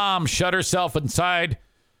chief's mom shut herself inside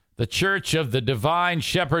the Church of the Divine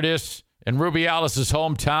Shepherdess in Rubiales'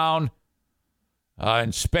 hometown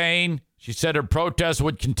in Spain. She said her protest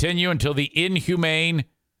would continue until the inhumane,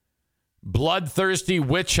 bloodthirsty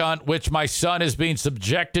witch hunt, which my son is being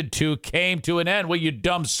subjected to, came to an end. Well, you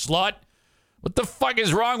dumb slut. What the fuck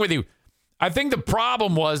is wrong with you? I think the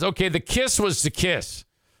problem was, okay, the kiss was the kiss.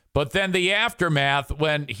 But then the aftermath,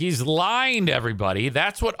 when he's lying to everybody,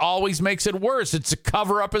 that's what always makes it worse. It's a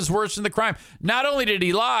cover-up is worse than the crime. Not only did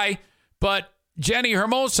he lie, but Jenny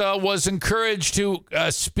Hermosa was encouraged to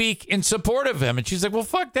speak in support of him. And she's like, well,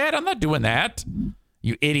 fuck that. I'm not doing that.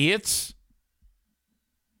 You idiots.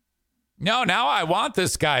 No, now I want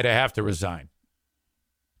this guy to have to resign.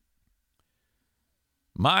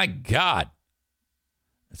 My God.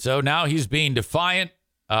 So now he's being defiant.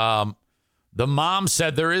 The mom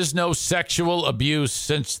said there is no sexual abuse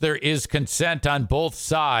since there is consent on both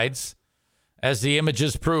sides, as the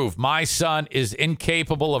images prove. My son is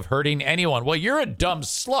incapable of hurting anyone. Well, you're a dumb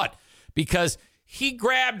slut because he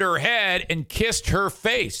grabbed her head and kissed her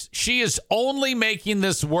face. She is only making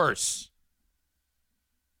this worse.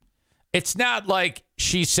 It's not like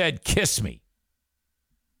she said, kiss me.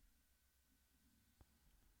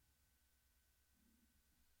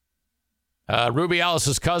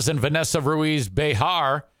 Rubiales' cousin, Vanessa Ruiz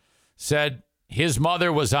Behar, said his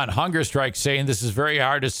mother was on hunger strike, saying this is very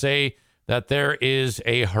hard to say that there is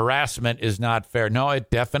a harassment is not fair. No,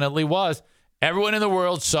 it definitely was. Everyone in the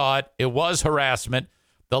world saw it. It was harassment.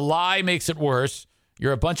 The lie makes it worse.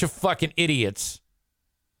 You're a bunch of fucking idiots.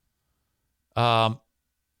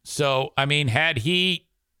 So, I mean, had he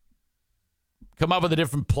come up with a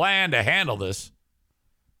different plan to handle this,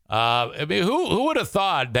 I mean, who would have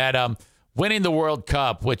thought that winning the World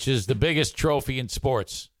Cup, which is the biggest trophy in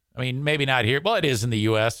sports, I mean, maybe not here. Well, it is in the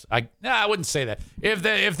U.S. I wouldn't say that.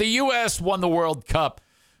 If the U.S. won the World Cup,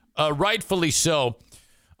 rightfully so,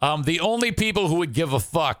 the only people who would give a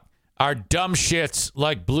fuck are dumb shits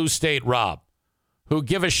like Blue State Rob, who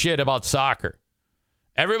give a shit about soccer.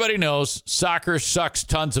 Everybody knows soccer sucks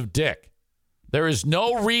tons of dick. There is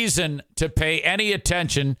no reason to pay any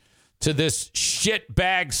attention to this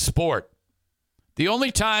shitbag sport. The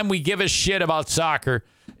only time we give a shit about soccer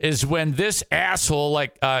is when this asshole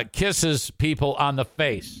kisses people on the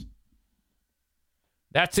face.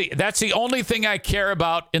 That's the only thing I care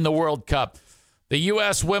about in the World Cup. The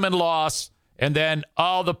U.S. women lost, and then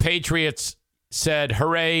all the Patriots said,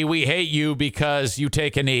 hooray, we hate you because you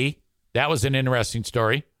take a knee. That was an interesting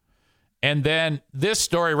story. And then this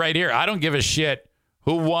story right here, I don't give a shit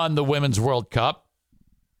who won the Women's World Cup.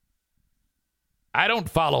 I don't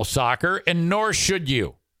follow soccer, and nor should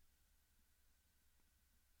you.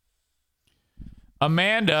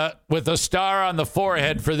 Amanda, with a star on the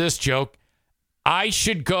forehead for this joke, I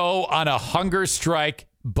should go on a hunger strike,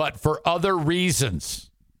 but for other reasons.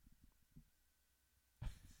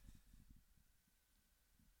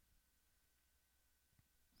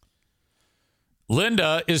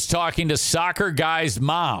 Linda is talking to soccer guy's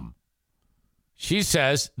mom. She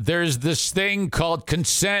says, there's this thing called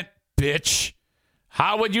consent, bitch.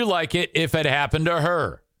 How would you like it if it happened to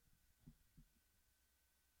her?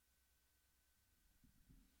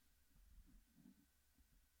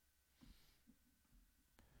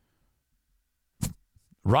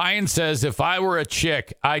 Ryan says, if I were a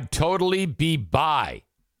chick, I'd totally be bi.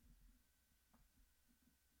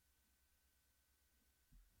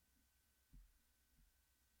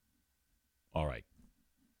 All right.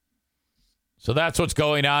 So that's what's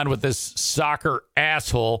going on with this soccer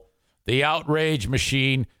asshole. The outrage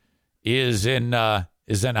machine is in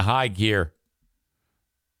high gear.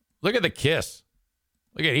 Look at the kiss.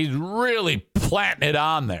 Look at, he's really planting it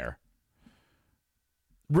on there.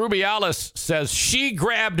 Rubiales says she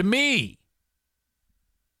grabbed me.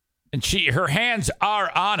 And her hands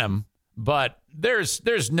are on him, but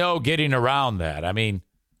there's no getting around that. I mean,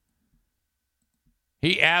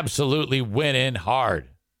 he absolutely went in hard.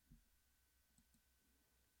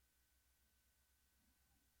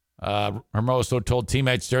 Hermoso told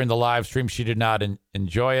teammates during the live stream she did not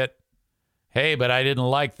enjoy it. Hey, but I didn't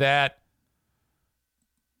like that.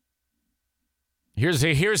 Here's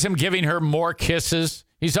him giving her more kisses.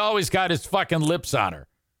 He's always got his fucking lips on her.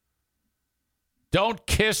 Don't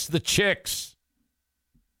kiss the chicks.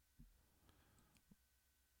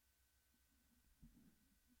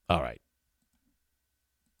 All right.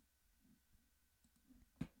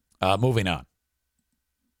 Moving on.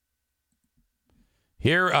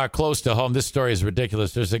 Here, close to home, this story is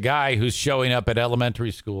ridiculous. There's a guy who's showing up at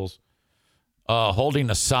elementary schools holding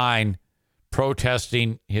a sign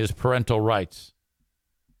protesting his parental rights.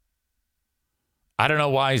 I don't know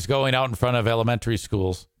why he's going out in front of elementary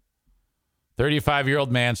schools.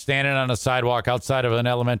 35-year-old man standing on a sidewalk outside of an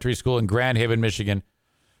elementary school in Grand Haven, Michigan,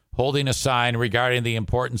 holding a sign regarding the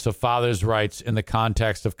importance of fathers' rights in the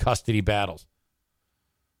context of custody battles.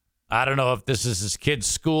 I don't know if this is his kid's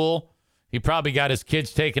school. He probably got his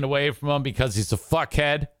kids taken away from him because he's a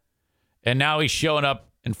fuckhead. And now he's showing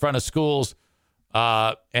up in front of schools,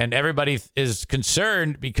 and everybody is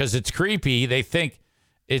concerned because it's creepy. They think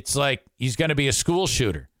it's like he's going to be a school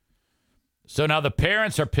shooter. So now the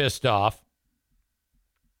parents are pissed off,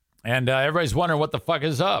 and everybody's wondering what the fuck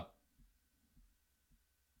is up.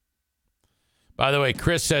 By the way,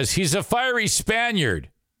 Chris says he's a fiery Spaniard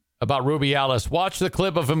about Rubiales. Watch the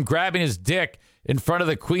clip of him grabbing his dick in front of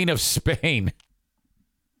the Queen of Spain.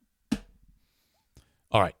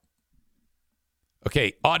 All right.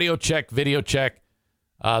 Okay, audio check, video check.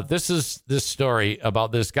 This is this story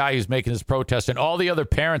about this guy who's making this protest, and all the other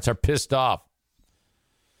parents are pissed off.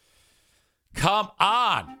 Come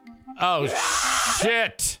on. Oh,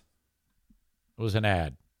 shit. It was an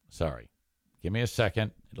ad. Sorry. Give me a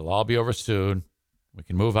second. It'll all be over soon. We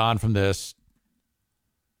can move on from this.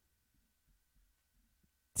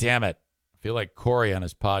 Damn it. I feel like Corey on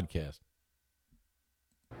his podcast.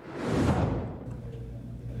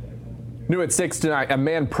 New at 6 tonight, a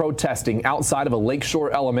man protesting outside of a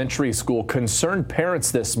Lakeshore Elementary School concerned parents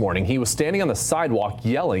this morning. He was standing on the sidewalk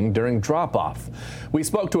yelling during drop-off. We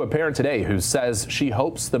spoke to a parent today who says she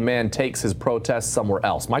hopes the man takes his protest somewhere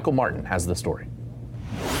else. Michael Martin has the story.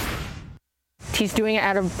 He's doing it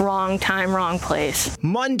at a wrong time, wrong place.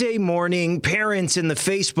 Monday morning, parents in the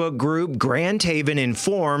Facebook group Grand Haven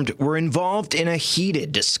Informed were involved in a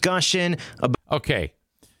heated discussion about... Okay.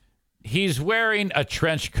 He's wearing a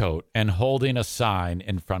trench coat and holding a sign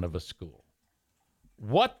in front of a school.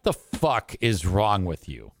 What the fuck is wrong with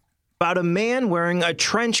you? About a man wearing a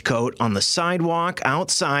trench coat on the sidewalk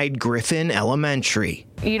outside Griffin Elementary.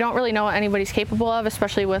 You don't really know what anybody's capable of,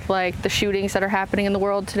 especially with like the shootings that are happening in the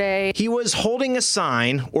world today. He was holding a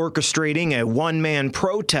sign orchestrating a one-man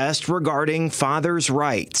protest regarding fathers'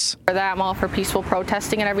 rights. For that, I'm all for peaceful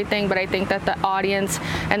protesting and everything, but I think that the audience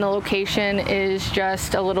and the location is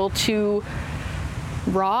just a little too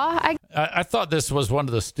raw. I thought this was one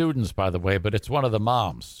of the students, by the way, but it's one of the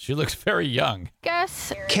moms. She looks very young.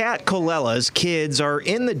 Guess. Kat Colella's kids are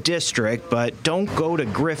in the district, but don't go to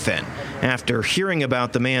Griffin. After hearing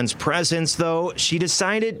about the man's presence, though, she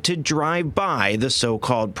decided to drive by the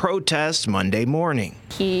so-called protest Monday morning.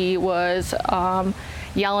 He was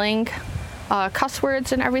yelling cuss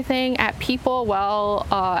words and everything at people while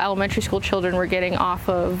elementary school children were getting off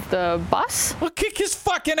of the bus. Well, kick his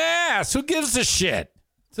fucking ass. Who gives a shit?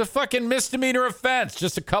 It's a fucking misdemeanor offense.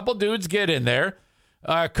 Just a couple dudes get in there.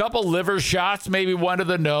 A couple liver shots, maybe one to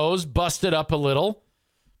the nose, busted up a little.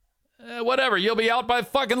 Whatever. You'll be out by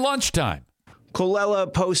fucking lunchtime.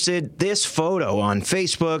 Colella posted this photo on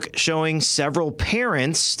Facebook showing several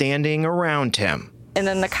parents standing around him. And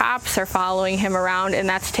then the cops are following him around, and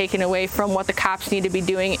that's taken away from what the cops need to be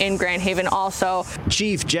doing in Grand Haven also.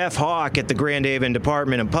 Chief Jeff Hawk at the Grand Haven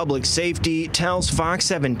Department of Public Safety tells Fox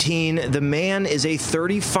 17 the man is a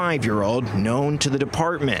 35-year-old known to the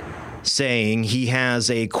department, saying he has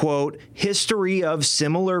a, quote, history of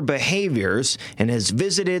similar behaviors and has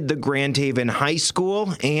visited the Grand Haven High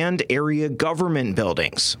School and area government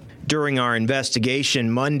buildings. During our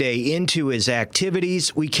investigation Monday into his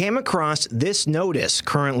activities, we came across this notice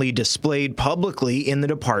currently displayed publicly in the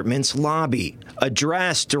department's lobby.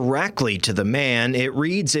 Addressed directly to the man, it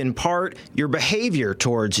reads in part, your behavior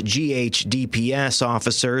towards GHDPS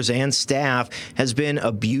officers and staff has been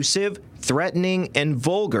abusive, threatening, and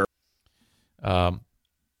vulgar. So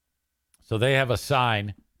they have a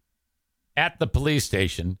sign at the police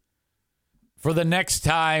station for the next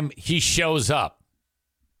time he shows up.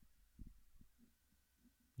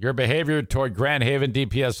 Your behavior toward Grand Haven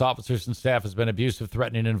DPS officers and staff has been abusive,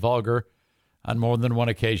 threatening, and vulgar on more than one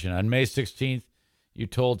occasion. On May 16th, you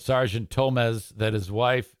told Sergeant Tomez that his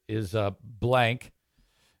wife is blank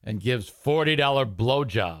and gives $40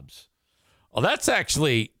 blowjobs. Well, that's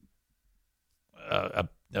actually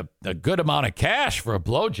a good amount of cash for a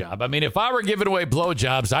blowjob. I mean, if I were giving away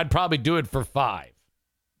blowjobs, I'd probably do it for $5.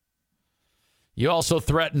 You also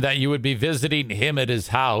threatened that you would be visiting him at his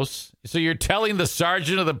house. So you're telling the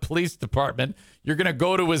sergeant of the police department you're going to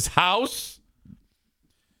go to his house?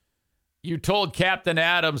 You told Captain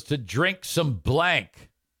Adams to drink some blank.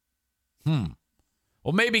 Well,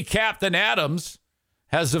 maybe Captain Adams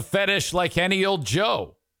has a fetish like any old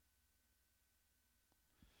Joe.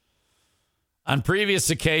 On previous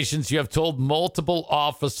occasions, you have told multiple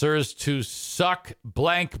officers to suck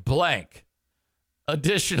blank blank.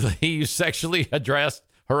 Additionally, you sexually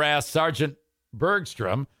harassed Sergeant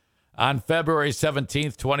Bergstrom on February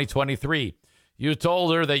 17th, 2023. You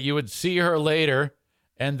told her that you would see her later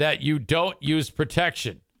and that you don't use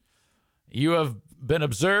protection. You have been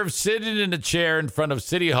observed sitting in a chair in front of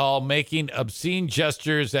City Hall making obscene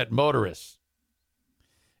gestures at motorists.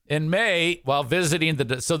 In May, while visiting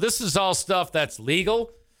so this is all stuff that's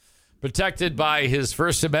legal, protected by his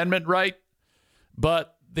First Amendment right,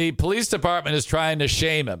 but the police department is trying to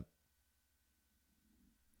shame him.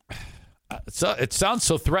 So it sounds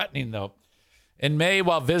so threatening, though. In May,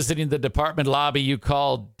 while visiting the department lobby, you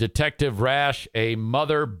called Detective Rash a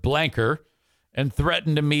mother blanker and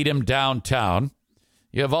threatened to meet him downtown.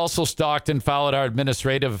 You have also stalked and followed our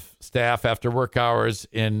administrative staff after work hours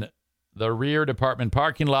in the rear department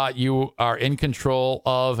parking lot. You are in control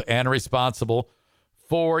of and responsible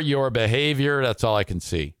for your behavior. That's all I can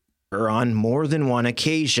see. On more than one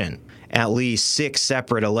occasion. At least 6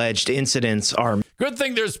 separate alleged incidents are. Good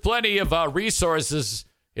thing there's plenty of resources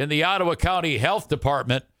in the Ottawa County Health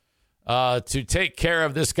Department to take care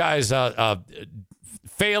of this guy's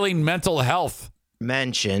failing mental health.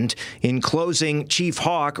 Mentioned. In closing, Chief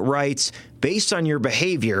Hawk writes, based on your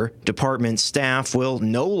behavior, department staff will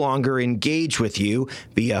no longer engage with you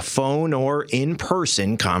via phone or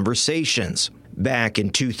in-person conversations. Back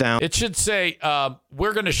in 2000, it should say,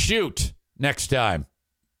 we're going to shoot next time.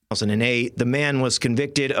 2008, the man was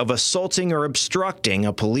convicted of assaulting or obstructing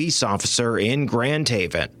a police officer in Grand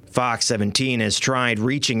Haven. Fox 17 has tried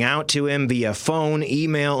reaching out to him via phone,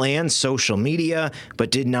 email, and social media,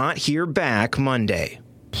 but did not hear back Monday.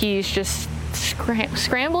 He's just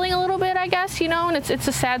scrambling a little bit, I guess, and it's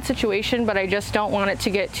a sad situation, but I just don't want it to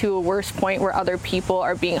get to a worse point where other people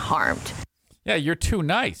are being harmed. Yeah, you're too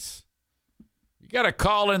nice. You got to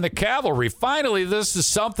call in the cavalry. Finally, this is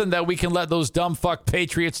something that we can let those dumb fuck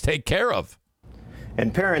patriots take care of.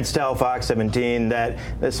 And parents tell Fox 17 that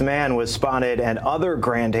this man was spotted at other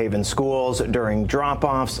Grand Haven schools during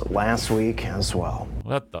drop-offs last week as well.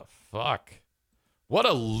 What the fuck? What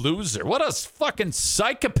a loser. What a fucking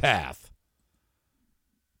psychopath.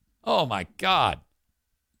 Oh, my God.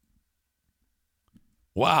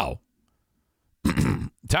 Wow.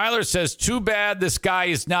 Tyler says, too bad this guy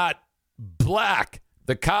is not black.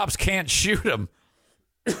 The cops can't shoot him.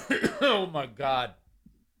 Oh, my God.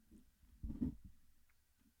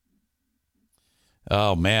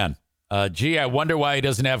 Oh, man. Gee, I wonder why he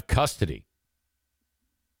doesn't have custody.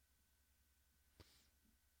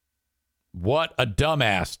 What a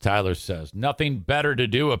dumbass, Tyler says. Nothing better to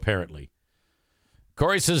do, apparently.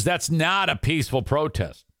 Corey says that's not a peaceful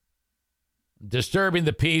protest. Disturbing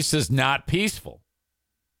the peace is not peaceful.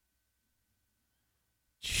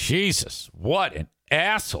 Jesus, what an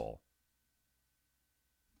asshole.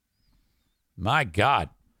 My God.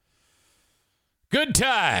 Good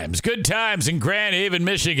times in Grand Haven,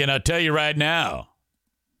 Michigan, I'll tell you right now.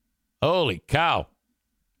 Holy cow.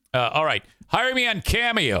 All right. Hire me on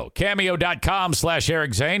Cameo.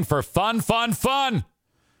 Cameo.com/Eric Zane for fun.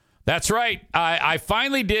 That's right. I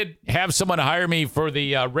finally did have someone hire me for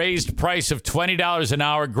the raised price of $20 an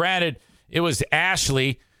hour. Granted, it was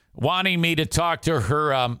Ashley wanting me to talk to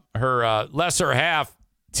her lesser half,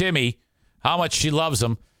 Timmy, how much she loves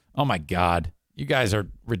him. Oh, my God. You guys are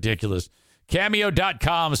ridiculous.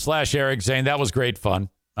 Cameo.com/Eric Zane. That was great fun.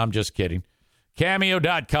 I'm just kidding.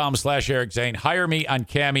 Cameo.com/Eric Zane. Hire me on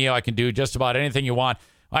Cameo. I can do just about anything you want.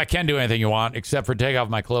 I can do anything you want except for take off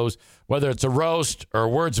my clothes, whether it's a roast or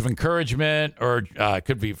words of encouragement, or it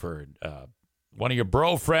could be for one of your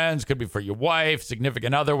bro friends, could be for your wife,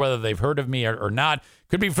 significant other, whether they've heard of me or not.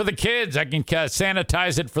 Could be for the kids. I can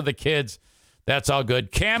sanitize it for the kids. That's all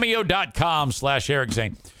good. Cameo.com/Eric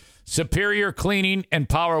Zane. Superior Cleaning and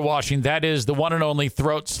Power Washing. That is the one and only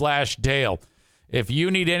Throat/Dale. If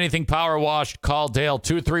you need anything power washed, call Dale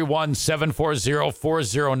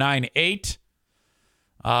 231-740-4098.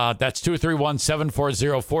 That's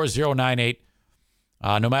 231-740-4098.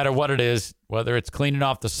 No matter what it is, whether it's cleaning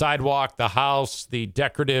off the sidewalk, the house, the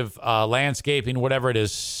decorative landscaping, whatever it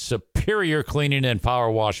is, Superior Cleaning and Power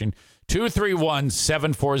Washing.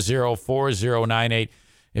 231-740-4098.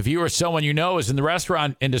 If you or someone you know is in the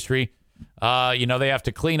restaurant industry, they have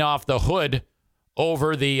to clean off the hood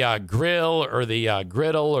over the grill or the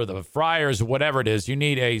griddle or the fryers, whatever it is. You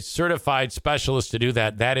need a certified specialist to do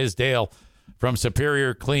that. That is Dale from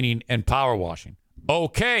Superior Cleaning and Power Washing.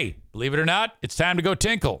 Okay, believe it or not, it's time to go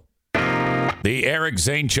tinkle. The Eric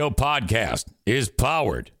Zane Show podcast is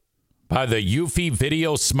powered by the Eufy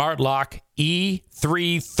Video Smart Lock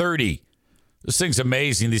E330. This thing's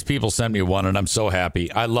amazing. These people sent me one, and I'm so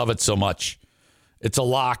happy. I love it so much. It's a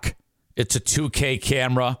lock. It's a 2K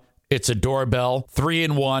camera. It's a doorbell.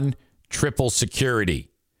 3-in-1, triple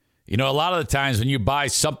security. A lot of the times when you buy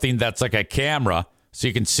something that's like a camera, so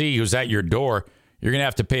you can see who's at your door, you're going to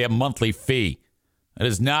have to pay a monthly fee. That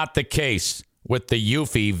is not the case with the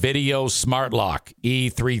Eufy Video Smart Lock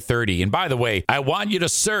E330. And by the way, I want you to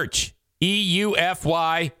search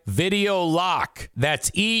EUFY Video Lock.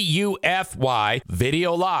 That's EUFY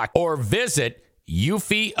Video Lock. Or visit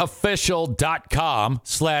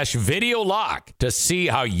eufyofficial.com/video lock to see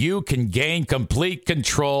how you can gain complete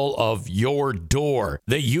control of your door.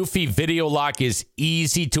 The Eufy Video Lock is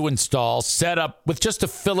easy to install, set up with just a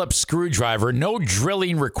Phillips screwdriver, no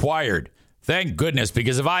drilling required. Thank goodness,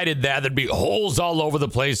 because if I did that, there'd be holes all over the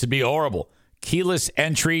place. It'd be horrible. Keyless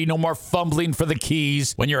entry, no more fumbling for the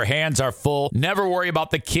keys when your hands are full. Never worry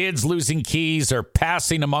about the kids losing keys or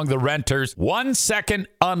passing among the renters. 1 second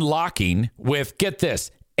unlocking with, get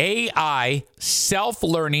this, AI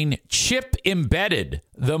self-learning chip embedded.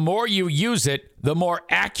 The more you use it, the more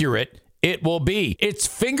accurate it will be. It's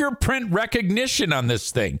fingerprint recognition on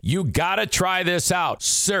this thing. You gotta try this out.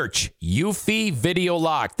 Search Eufy Video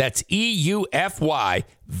Lock. That's EUFY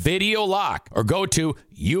Video Lock. Or go to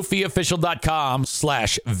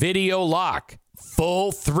eufyofficial.com/video lock.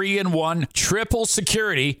 Full 3-in-1 triple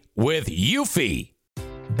security with Eufy.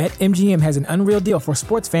 BetMGM has an unreal deal for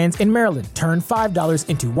sports fans in Maryland. Turn $5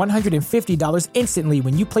 into $150 instantly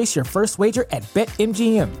when you place your first wager at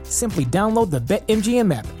BetMGM. Simply download the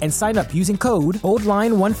BetMGM app and sign up using code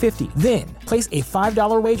OldLine150. Then, place a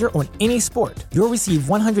 $5 wager on any sport. You'll receive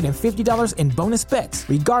 $150 in bonus bets,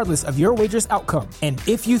 regardless of your wager's outcome. And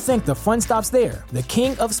if you think the fun stops there, the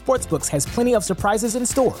king of sportsbooks has plenty of surprises in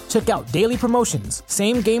store. Check out daily promotions,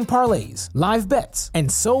 same-game parlays, live bets, and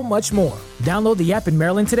so much more. Download the app in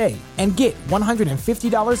Maryland today and get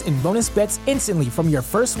 $150 in bonus bets instantly from your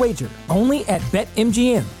first wager. Only at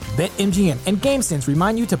BetMGM. BetMGM and GameSense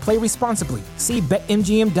remind you to play responsibly. See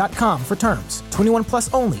BetMGM.com for terms. 21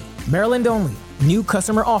 plus only. Maryland only. New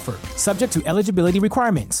customer offer. Subject to eligibility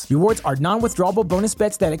requirements. Rewards are non-withdrawable bonus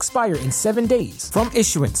bets that expire in 7 days. From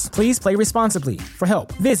issuance, please play responsibly. For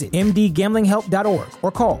help, visit mdgamblinghelp.org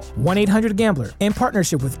or call 1-800-GAMBLER in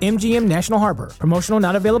partnership with MGM National Harbor. Promotional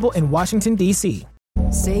not available in Washington, D.C.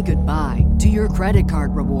 Say goodbye to your credit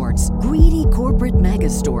card rewards. Greedy corporate mega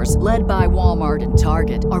stores, led by Walmart and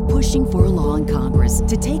Target, are pushing for a law in Congress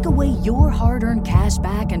to take away your hard-earned cash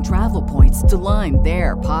back and travel points to line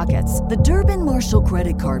their pockets. The Durbin-Marshall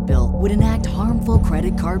credit card bill would enact harmful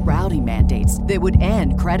credit card routing mandates that would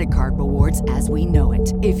end credit card rewards as we know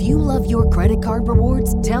it. If you love your credit card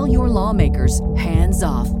rewards, tell your lawmakers, hands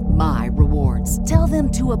off my rewards. Tell them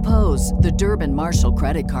to oppose the Durbin-Marshall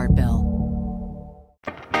credit card bill.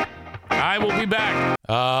 I will be back.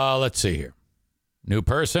 Let's see here. New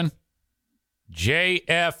person.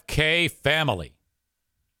 JFK family.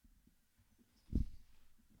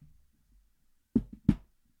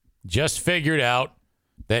 Just figured out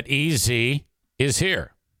that EZ is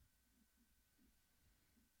here.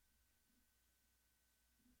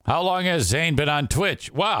 How long has Zane been on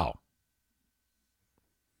Twitch? Wow.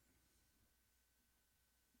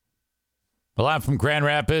 Well, I'm from Grand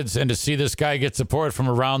Rapids, and to see this guy get support from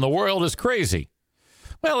around the world is crazy.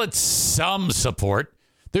 Well, it's some support.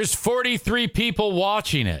 There's 43 people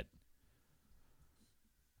watching it.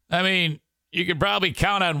 I mean, you could probably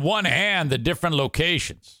count on one hand the different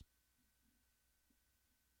locations.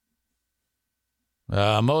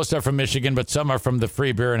 Most are from Michigan, but some are from the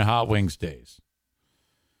free beer and hot wings days.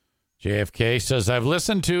 JFK says, I've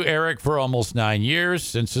listened to Eric for almost 9 years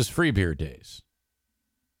since his free beer days.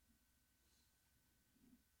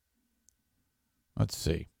 Let's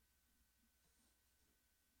see.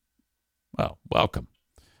 Well, welcome.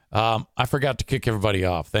 I forgot to kick everybody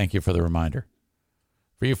off. Thank you for the reminder.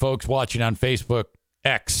 For you folks watching on Facebook,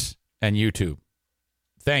 X, and YouTube,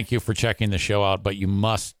 thank you for checking the show out, but you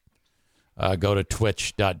must go to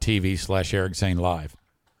twitch.tv/Eric Zane Live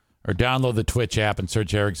or download the Twitch app and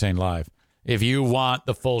search Eric Zane Live if you want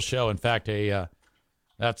the full show. In fact, I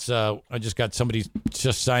just got somebody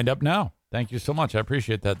just signed up now. Thank you so much. I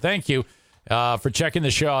appreciate that. Thank you for checking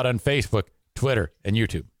the show out on Facebook, Twitter, and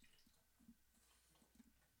YouTube.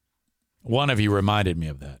 One of you reminded me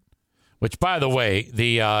of that. Which, by the way,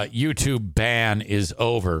 the YouTube ban is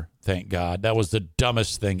over, thank God. That was the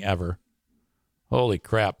dumbest thing ever. Holy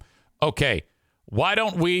crap. Okay, why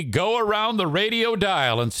don't we go around the radio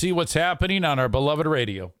dial and see what's happening on our beloved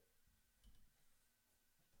radio?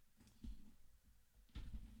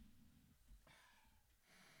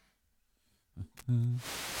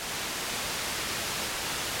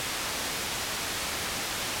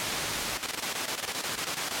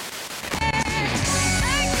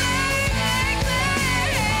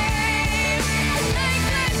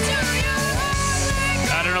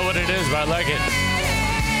 I don't know what it is, but I like it.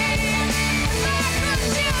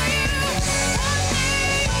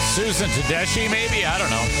 Susan Tedeschi, maybe? I don't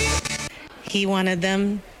know. He wanted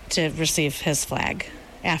them to receive his flag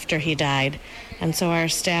after he died. And so our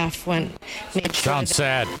staff made sure. Sounds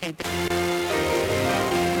sad.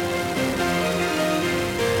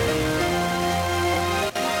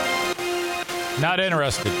 Not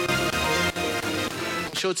interested.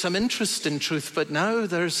 Showed some interest in truth, but now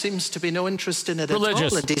there seems to be no interest in it Religious.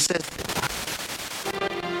 at all. And he said,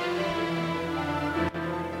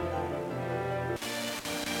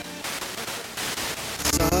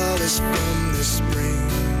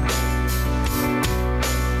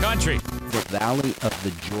 Country. The valley of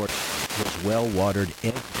the Jordan was well-watered.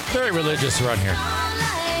 Very religious around here.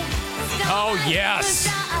 Oh, yes.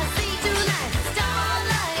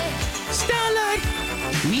 Starlight.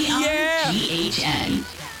 We are GHN.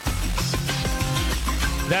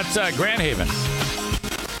 That's Grand Haven.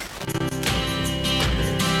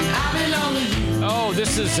 Oh,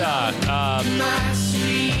 this is, I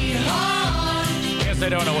guess I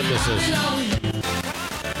don't know what this is.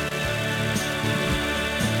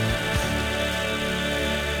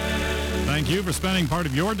 Thank you for spending part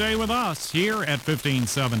of your day with us here at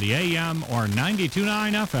 1570 AM or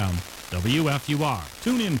 92.9 FM, WFUR.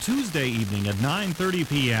 Tune in Tuesday evening at 9:30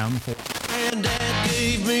 p.m. for... And Dad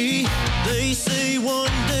gave me, they say one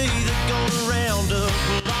day they're gonna round up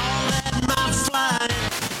all that my flying.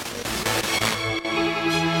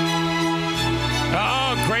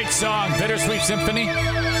 Oh, great song. Bittersweet Symphony.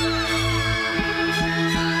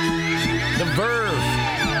 The Verve.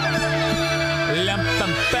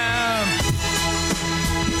 Lum-pum-pum.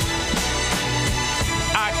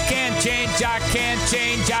 I can't change, I can't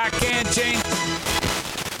change, I can't change.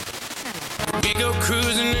 We go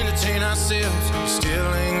cruising, entertain ourselves,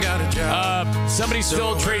 still ain't got a job. Somebody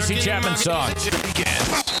stole Tracy Chapman's song.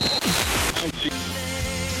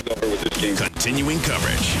 Continuing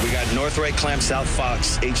coverage. We got North Right Clamp, South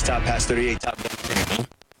Fox, H-top, past 38, top.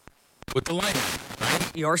 With the line,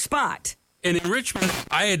 right? Your spot. And in Richmond,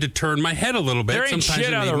 I had to turn my head a little bit. There ain't Sometimes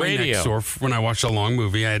shit on the radio. Next door when I watched a long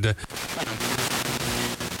movie, I had to...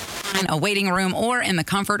 A waiting room or in the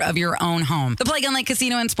comfort of your own home. The Play Gun Lake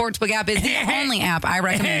Casino and Sportsbook app is the only app I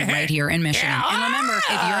recommend right here in Michigan. And remember, if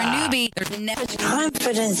you're a newbie, there's never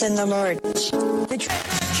confidence in the Lord.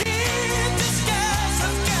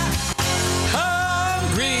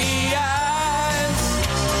 Hungry eyes.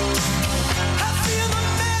 I feel the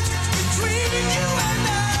magic between you and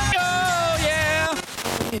I. Oh, yeah.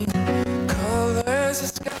 Colors of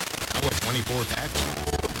sky. I was 24th action.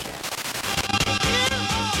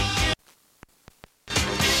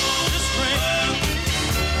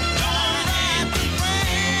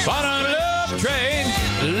 On a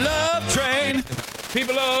love train,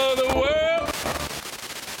 people of the world.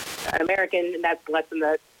 An American, that's less than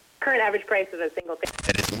the current average price of a single family.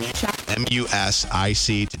 That is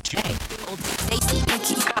MUSIC to 2.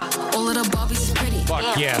 All of the Barbies is pretty.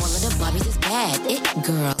 Fuck yes. All of the Barbies is bad. It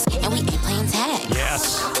girls. And we ain't playing tag.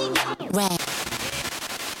 Yes.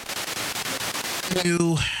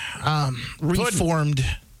 New reformed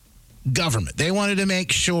government. They wanted to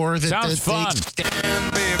make sure that... Sounds fun.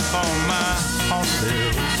 Oh,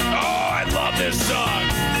 I love this song.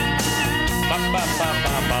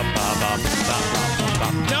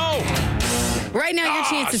 No. Right now, your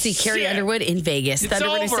chance to see Carrie Underwood in Vegas. It's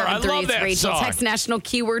over. I love that Rachel. song. Text national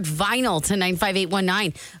keyword vinyl to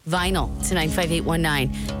 95819. Vinyl to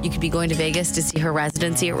 95819. You could be going to Vegas to see her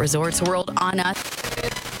residency at Resorts World on us.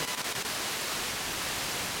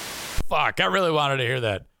 Fuck, I really wanted to hear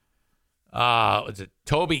that. Was it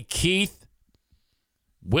Toby Keith?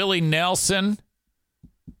 Willie Nelson?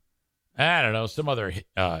 I don't know, some other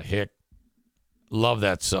hick. Love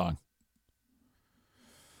that song.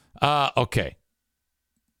 Okay.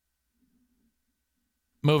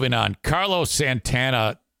 Moving on. Carlos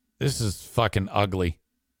Santana. This is fucking ugly.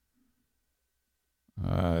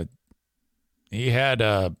 He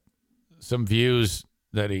had some views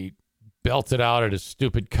that he belted out at a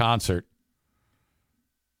stupid concert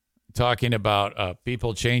talking about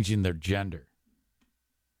people changing their gender.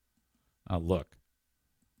 Now, look.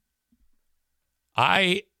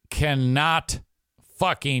 I cannot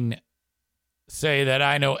fucking say that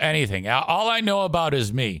I know anything. All I know about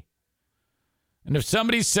is me. And if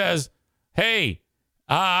somebody says, hey,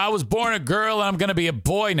 I was born a girl and I'm going to be a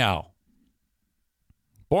boy now.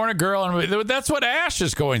 Born a girl, and that's what Ash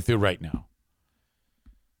is going through right now.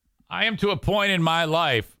 I am to a point in my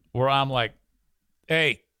life where I'm like,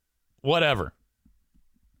 hey, whatever.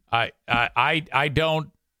 I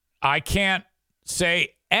can't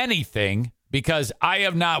say anything because I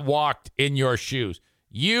have not walked in your shoes.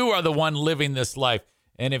 You are the one living this life.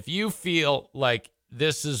 And if you feel like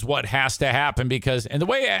this is what has to happen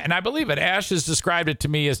and I believe it, Ash has described it to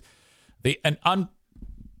me as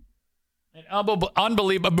An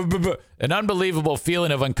unbelievable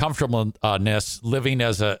feeling of uncomfortableness living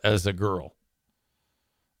as a girl.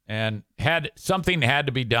 And something had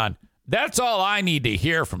to be done. That's all I need to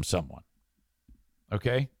hear from someone.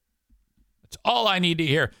 Okay? That's all I need to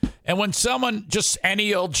hear. And when someone, just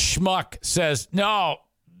any old schmuck, says, no,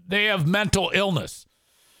 they have mental illness.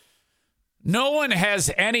 No one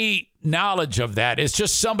has any knowledge of that. It's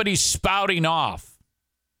just somebody spouting off.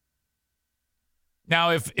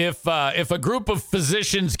 Now, if a group of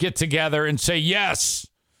physicians get together and say, yes,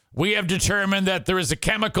 we have determined that there is a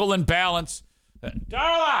chemical imbalance,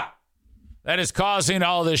 Darla, that is causing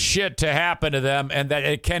all this shit to happen to them and that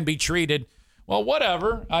it can be treated, well,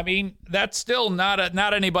 whatever. I mean, that's still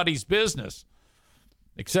not anybody's business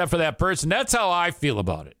except for that person. That's how I feel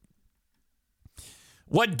about it.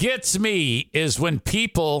 What gets me is when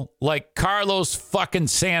people like Carlos fucking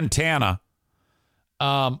Santana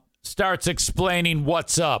starts explaining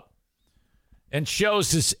what's up and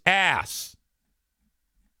shows his ass.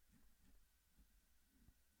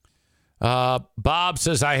 Bob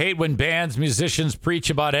says, I hate when bands, musicians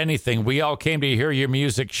preach about anything. We all came to hear your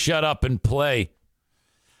music. Shut up and play.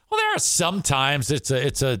 Well, there are sometimes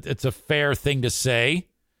it's a fair thing to say,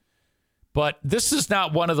 but this is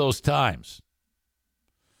not one of those times.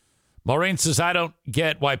 Maureen says, I don't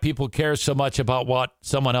get why people care so much about what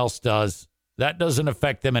someone else does. That doesn't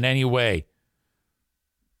affect them in any way.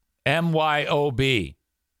 MYOB.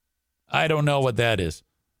 I don't know what that is.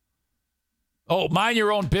 Oh, mind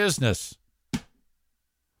your own business.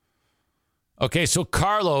 Okay, so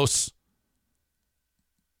Carlos,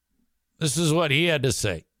 this is what he had to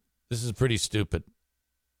say. This is pretty stupid.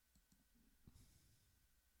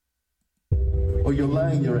 Or you're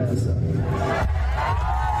lying your ass up.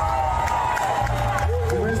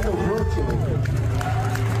 There is no virtual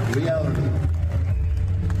reality.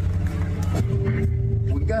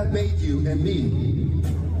 When God made you and me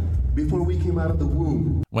before we came out of the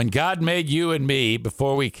womb. When God made you and me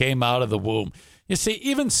before we came out of the womb. You see,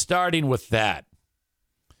 even starting with that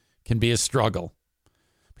can be a struggle.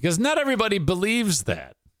 Because not everybody believes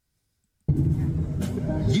that.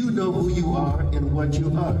 You know who you are and what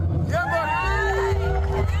you are.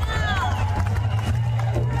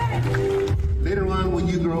 Later on, when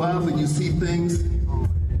you grow up and you see things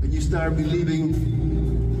and you start believing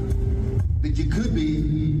that you could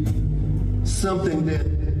be something that...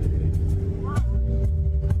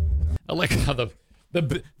 I like how the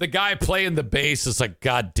guy playing the bass is like,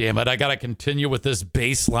 God damn it, I got to continue with this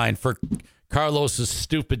bass line for Carlos's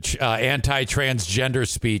stupid anti-transgender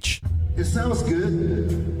speech. It sounds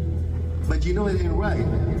good, but you know it ain't right.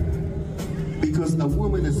 Because a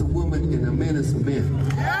woman is a woman and a man is a man.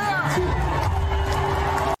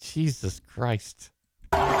 Yeah. Jesus Christ.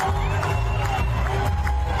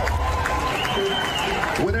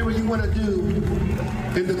 Whatever you want to do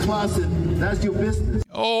in the closet, that's your business.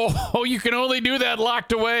 Oh, you can only do that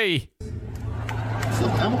locked away. So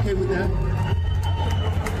I'm okay with that.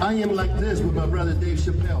 I am like this with my brother Dave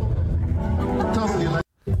Chappelle. Totally like.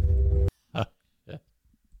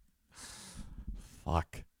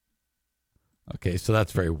 Fuck. Okay, so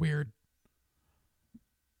that's very weird.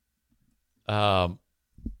 Young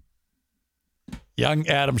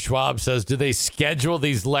Adam Schwab says, do they schedule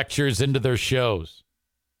these lectures into their shows?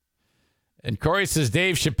 And Corey says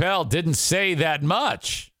Dave Chappelle didn't say that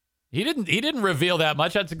much. He didn't reveal that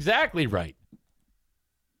much. That's exactly right.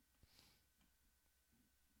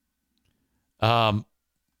 Now,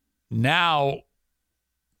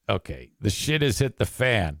 okay, the shit has hit the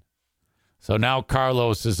fan. So now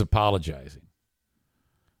Carlos is apologizing.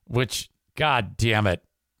 Which, God damn it,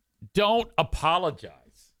 don't apologize.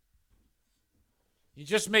 You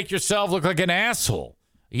just make yourself look like an asshole.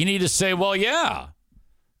 You need to say, well, yeah,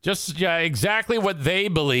 just exactly what they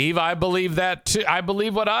believe. I believe that too. I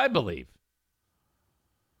believe what I believe.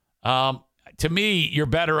 To me, you're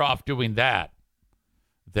better off doing that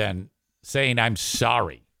than saying I'm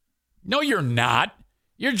sorry. No, you're not.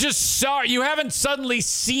 You're just sorry. You haven't suddenly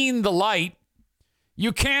seen the light.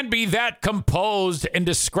 You can't be that composed in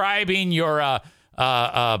describing your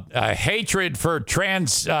hatred for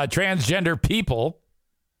transgender people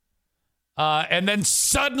and then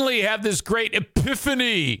suddenly have this great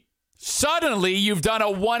epiphany. Suddenly, you've done a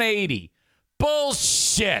 180.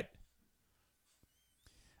 Bullshit.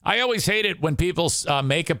 I always hate it when people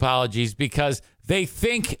make apologies because they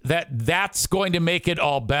think that that's going to make it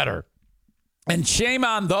all better. And shame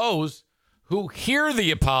on those who hear the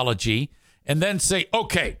apology and then say,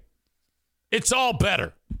 okay, it's all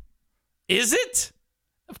better. Is it?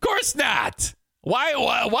 Of course not.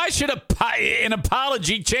 Why should an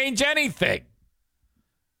apology change anything?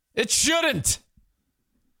 It shouldn't.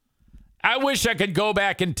 I wish I could go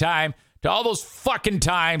back in time to all those fucking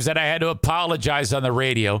times that I had to apologize on the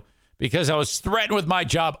radio because I was threatened with my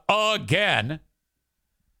job again,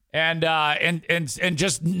 and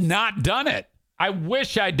just not done it. I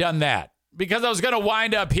wish I'd done that because I was going to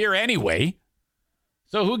wind up here anyway.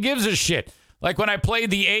 So who gives a shit? Like when I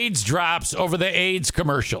played the AIDS drops over the AIDS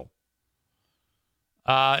commercial.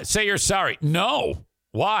 Say you're sorry. No.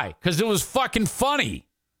 Why? Because it was fucking funny.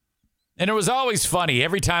 And it was always funny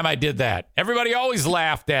every time I did that. Everybody always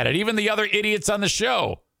laughed at it, even the other idiots on the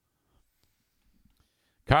show.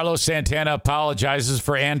 Carlos Santana apologizes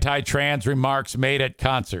for anti-trans remarks made at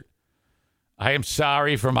concert. I am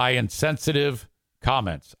sorry for my insensitive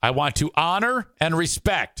comments. I want to honor and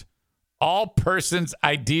respect all persons'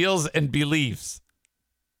 ideals and beliefs.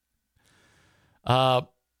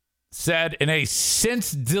 Said in a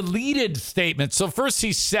since deleted statement. So first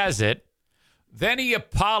he says it, then he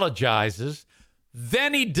apologizes,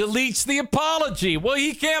 then he deletes the apology. Well,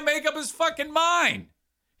 he can't make up his fucking mind.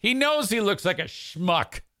 He knows he looks like a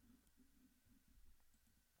schmuck.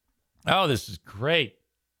 Oh, this is great.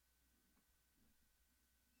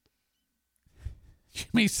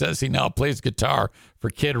 Jimmy says he now plays guitar for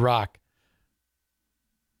Kid Rock.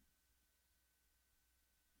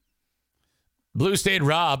 Blue State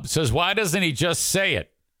Rob says, why doesn't he just say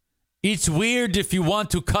it? It's weird if you want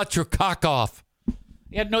to cut your cock off.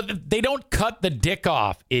 Yeah, no, they don't cut the dick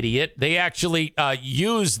off, idiot. They actually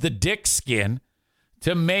use the dick skin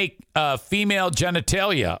to make female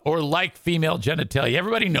genitalia or like female genitalia.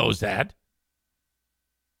 Everybody knows that.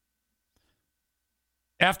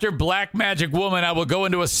 After Black Magic Woman, I will go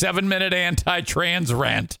into a 7-minute anti-trans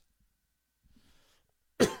rant.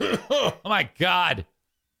 Oh, my God.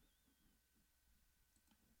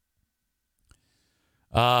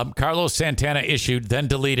 Carlos Santana issued, then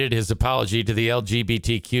deleted his apology to the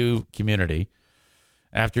LGBTQ community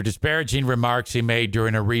after disparaging remarks he made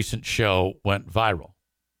during a recent show went viral.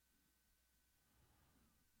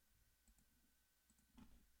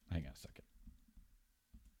 Hang on a second.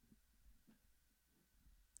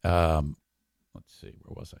 Let's see.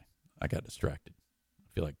 Where was I? I got distracted. I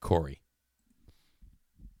feel like Corey.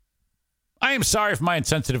 I am sorry for my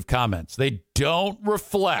insensitive comments. They don't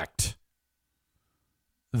reflect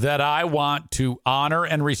that I want to honor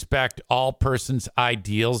and respect all persons'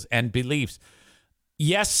 ideals and beliefs.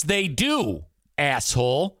 Yes, they do,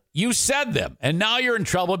 asshole. You said them. And now you're in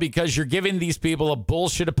trouble because you're giving these people a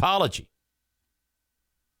bullshit apology.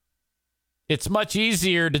 It's much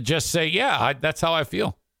easier to just say, yeah, that's how I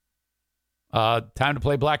feel. Time to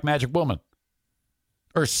play Black Magic Woman.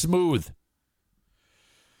 Or Smooth.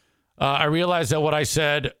 I realize that what I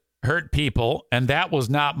said hurt people, and that was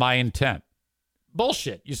not my intent.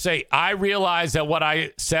 Bullshit. You say, I realize that what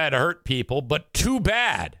I said hurt people, but too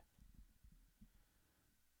bad.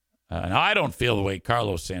 And I don't feel the way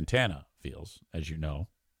Carlos Santana feels, as you know,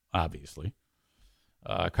 obviously.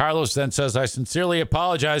 Carlos then says, I sincerely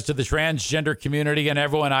apologize to the transgender community and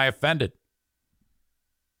everyone I offended.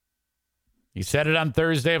 He said it on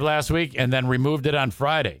Thursday of last week and then removed it on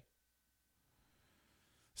Friday.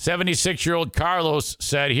 76-year-old Carlos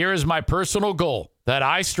said, here is my personal goal that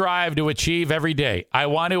I strive to achieve every day. I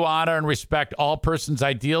want to honor and respect all persons'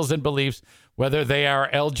 ideals and beliefs, whether they are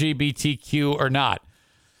LGBTQ or not.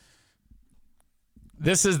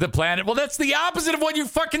 This is the planet. Well, that's the opposite of what you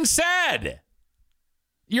fucking said.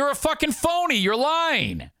 You're a fucking phony. You're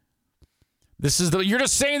lying. You're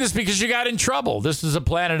just saying this because you got in trouble. This is a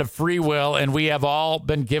planet of free will, and we have all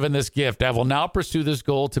been given this gift. I will now pursue this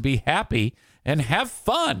goal to be happy and have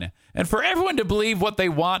fun, and for everyone to believe what they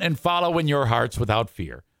want and follow in your hearts without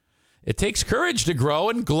fear. It takes courage to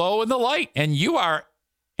grow and glow in the light, and you are,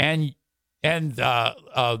 that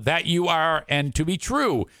you are, and to be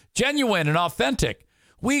true, genuine and authentic.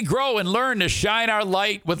 We grow and learn to shine our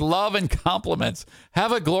light with love and compliments.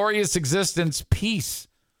 Have a glorious existence. Peace.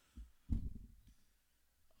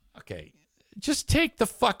 Okay, just take the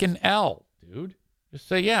fucking L, dude. Just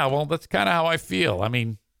say, yeah, well, that's kind of how I feel. I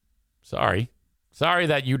mean, sorry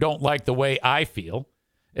that you don't like the way I feel.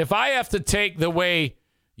 If I have to take the way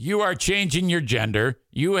you are changing your gender,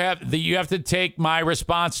 you have to take my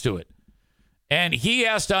response to it. And he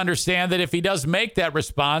has to understand that if he does make that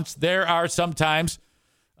response, there are sometimes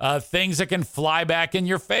things that can fly back in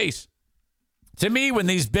your face. To me, when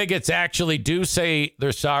these bigots actually do say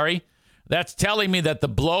they're sorry, that's telling me that the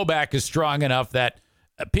blowback is strong enough that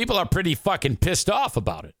people are pretty fucking pissed off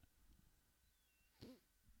about it.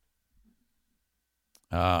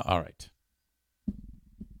 All right.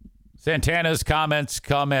 Santana's comments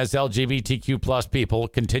come as LGBTQ plus people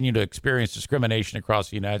continue to experience discrimination across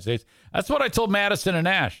the United States. That's what I told Madison and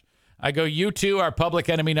Ash. I go, you two are public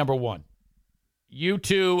enemy number one. you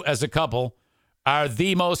two as a couple are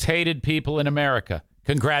the most hated people in America.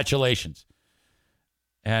 Congratulations.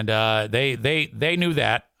 And they knew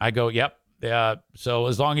that. I go, yep. So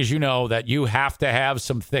as long as you know that you have to have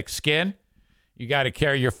some thick skin, you got to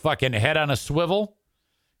carry your fucking head on a swivel.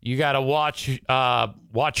 You got to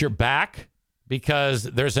watch your back, because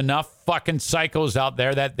there's enough fucking psychos out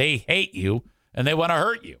there that they hate you and they want to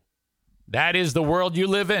hurt you. That is the world you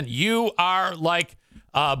live in. You are like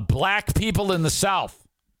black people in the South.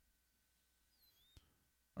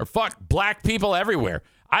 Or fuck, black people everywhere.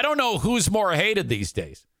 I don't know who's more hated these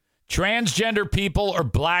days. Transgender people or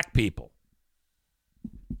black people.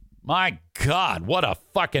 My God, what a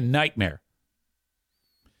fucking nightmare.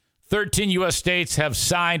 13 U.S. states have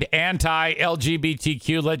signed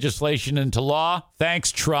anti-LGBTQ legislation into law.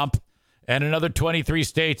 Thanks, Trump. And another 23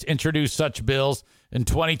 states introduced such bills in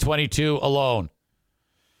 2022 alone.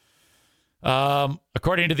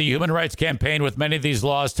 According to the Human Rights Campaign, with many of these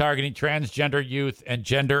laws targeting transgender youth and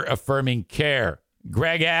gender-affirming care.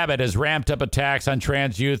 Greg Abbott has ramped up attacks on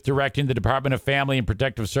trans youth, directing the Department of Family and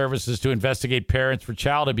Protective Services to investigate parents for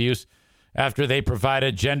child abuse after they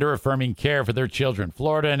provided gender-affirming care for their children.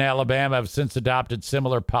 Florida and Alabama have since adopted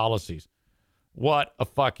similar policies. What a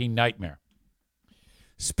fucking nightmare.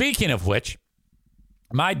 Speaking of which,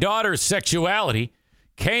 my daughter's sexuality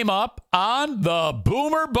came up on the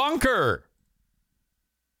Boomer Bunker.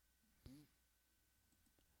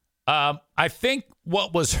 I think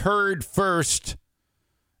what was heard first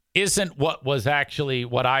isn't what was actually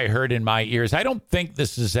what I heard in my ears. I don't think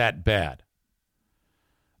this is that bad.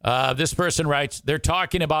 This person writes, they're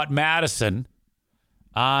talking about Madison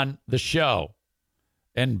on the show.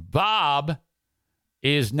 And Bob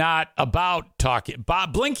is not about talking.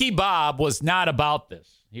 Blinky Bob was not about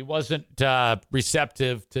this. He wasn't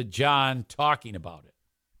receptive to John talking about it.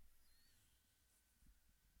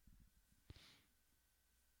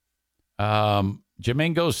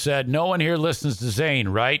 Jamingo said, no one here listens to Zane,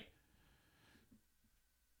 right?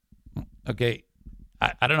 Okay.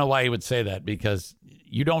 I don't know why he would say that, because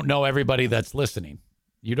you don't know everybody that's listening.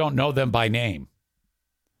 You don't know them by name.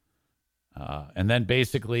 And then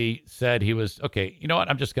basically said he was, okay, you know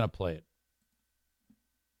what? I'm just going to play it.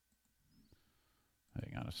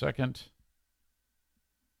 Hang on a second.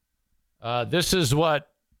 This is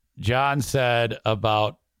what John said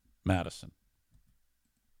about Madison.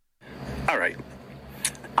 All right.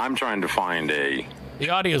 I'm trying to find a... The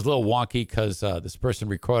audio is a little wonky because this person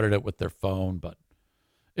recorded it with their phone, but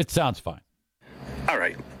it sounds fine. All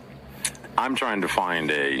right. I'm trying to find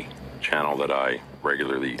a channel that I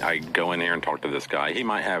go in here and talk to this guy. He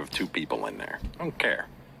might have 2 people in there. I don't care.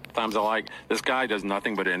 Sometimes I like... This guy does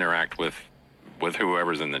nothing but interact with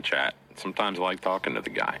whoever's in the chat. Sometimes I like talking to the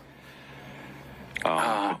guy.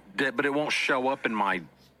 But it won't show up in my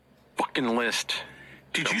fucking list.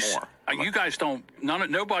 Did you? You guys don't.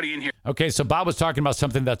 Nobody in here. Okay, so Bob was talking about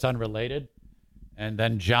something that's unrelated, and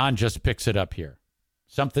then John just picks it up here.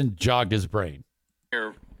 Something jogged his brain.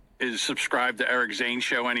 Here is subscribed to Eric Zane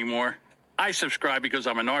show anymore. I subscribe because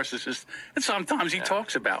I'm a narcissist, and sometimes he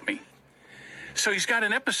talks about me. So he's got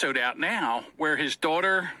an episode out now where his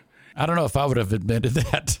daughter. I don't know if I would have admitted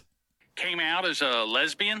that. Came out as a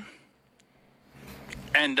lesbian,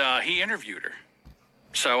 and he interviewed her.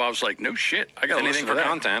 So I was like, no shit. I got anything for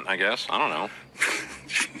content, I guess. I don't know.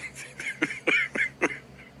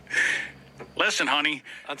 Listen, honey.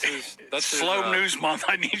 That's slow news month.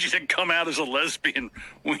 I need you to come out as a lesbian.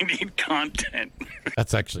 We need content.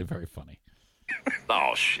 That's actually very funny.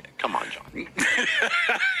 Oh shit! Come on, John.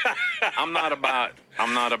 I'm not about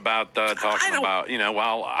talking about.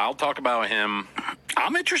 Well, I'll talk about him.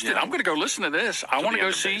 I'm interested. I'm going to go listen to this. I want to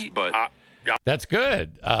go see. But that's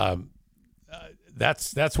good.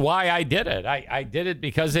 That's why I did it. I did it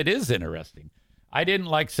because it is interesting. I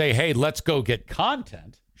didn't say, hey, let's go get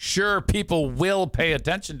content. Sure, people will pay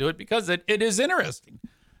attention to it because it is interesting.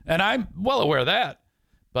 And I'm well aware of that.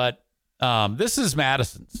 But this is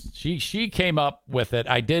Madison's. She came up with it.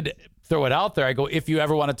 I did throw it out there. I go, if you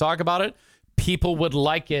ever want to talk about it, people would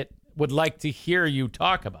like to hear you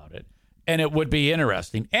talk about it. And it would be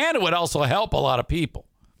interesting. And it would also help a lot of people.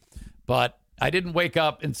 But I didn't wake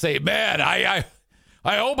up and say, man, I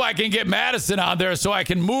hope I can get Madison on there so I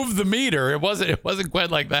can move the meter. It wasn't quite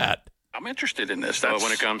like that. I'm interested in this. But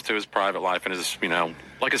when it comes to his private life and his,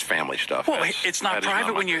 like his family stuff. Well, it's not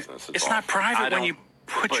private when you. It's not private when you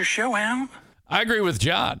put your show out. I agree with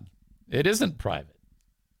John. It isn't private.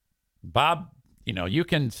 Bob, you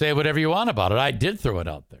can say whatever you want about it. I did throw it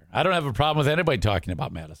out there. I don't have a problem with anybody talking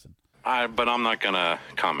about Madison. But I'm not going to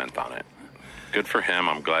comment on it. Good for him.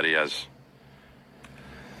 I'm glad he has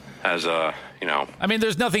as a, you know. I mean,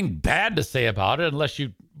 there's nothing bad to say about it unless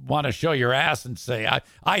you want to show your ass and say,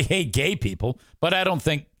 I hate gay people, but I don't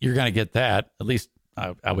think you're going to get that. At least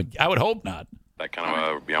I would hope not. That kind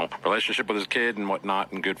of a relationship with his kid and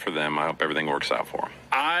whatnot, and good for them. I hope everything works out for him.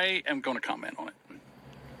 I am going to comment on it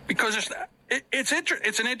because it's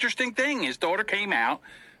an interesting thing. His daughter came out,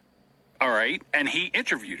 all right, and he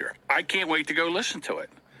interviewed her. I can't wait to go listen to it.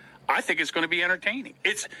 I think it's going to be entertaining.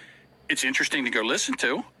 It's interesting to go listen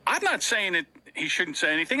to. I'm not saying that he shouldn't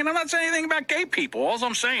say anything, and I'm not saying anything about gay people. All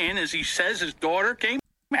I'm saying is he says his daughter came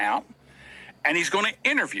out, and he's going to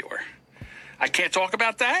interview her. I can't talk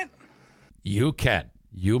about that. You can.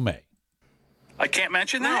 You may. I can't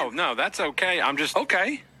mention that? No, that's okay. I'm just...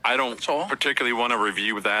 Okay. I don't particularly want to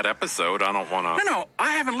review that episode. I don't want to... No,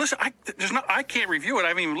 I haven't listened. I can't review it. I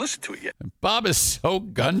haven't even listened to it yet. Bob is so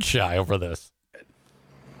gun-shy over this.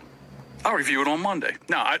 I'll review it on Monday.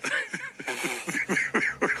 No,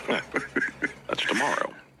 That's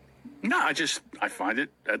tomorrow. No, I find it,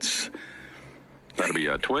 That'll be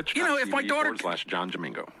Twitch. You know, if my daughter... /John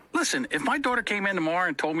Domingo. Listen, if my daughter came in tomorrow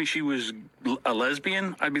and told me she was a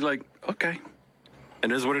lesbian, I'd be like, okay.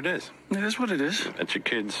 It is what it is. It is what it is. That's your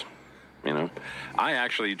kids, you know. I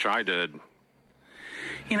actually tried to...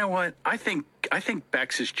 You know what? I think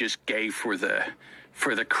Bex is just gay for the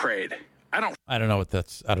cred. I don't know what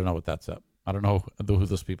that's up. I don't know who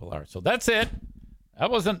those people are. So that's it.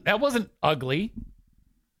 That wasn't ugly.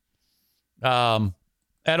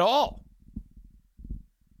 At all.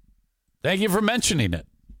 Thank you for mentioning it.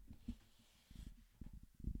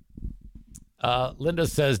 Linda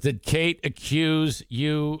says, did Kate accuse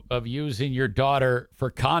you of using your daughter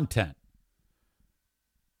for content?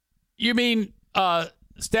 You mean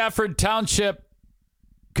Stafford Township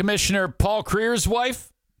Commissioner Paul Creer's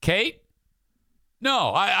wife, Kate?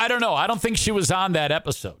 No, I don't know. I don't think she was on that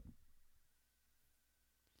episode.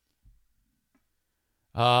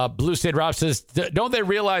 Blue State Rob says, don't they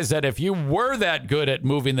realize that if you were that good at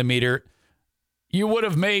moving the meter, you would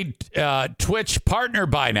have made Twitch partner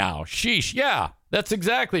by now? Sheesh. Yeah, that's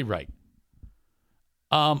exactly right.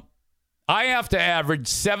 I have to average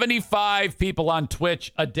 75 people on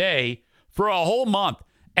Twitch a day for a whole month.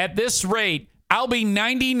 At this rate, I'll be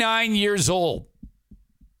 99 years old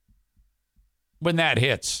when that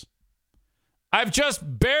hits. I've just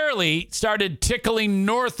barely started tickling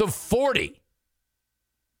north of 40.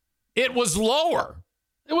 It was lower.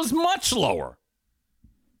 It was much lower.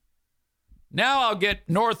 Now I'll get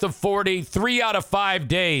north of 40 3 out of 5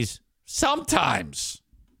 days, sometimes.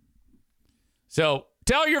 So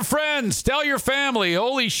tell your friends, tell your family.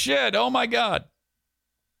 Holy shit. Oh, my God.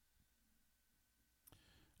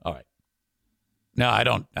 All right. No, I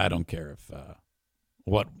don't care if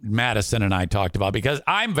what Madison and I talked about, because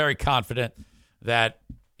I'm very confident that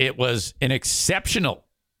it was an exceptional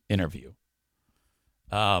interview.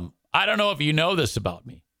 I don't know if you know this about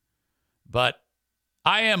me, but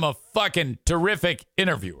I am a fucking terrific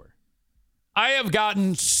interviewer. I have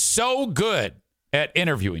gotten so good at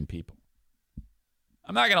interviewing people.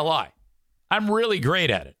 I'm not going to lie. I'm really great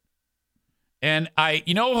at it. And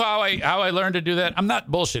you know how I learned to do that? I'm not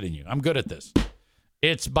bullshitting you. I'm good at this.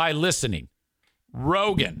 It's by listening.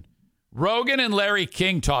 Rogan and Larry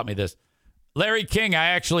King taught me this. Larry King, I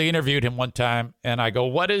actually interviewed him one time, and I go,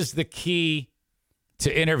 what is the key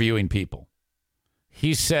to interviewing people?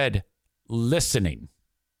 He said, listening.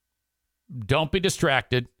 Don't be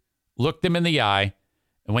distracted. Look them in the eye.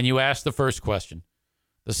 And when you ask the first question,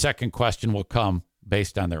 the second question will come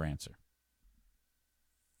based on their answer.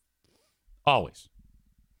 Always.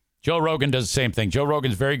 Joe Rogan does the same thing. Joe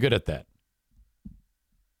Rogan's very good at that.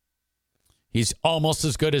 He's almost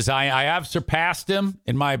as good as I have surpassed him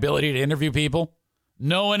in my ability to interview people.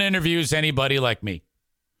 No one interviews anybody like me.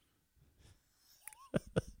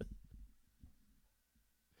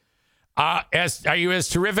 Are you as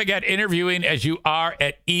terrific at interviewing as you are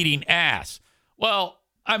at eating ass? Well,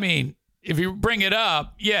 I mean, if you bring it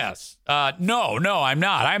up, yes. No, I'm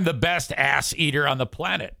not. I'm the best ass eater on the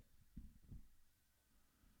planet.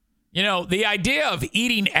 You know, the idea of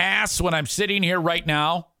eating ass when I'm sitting here right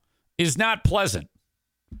now is not pleasant.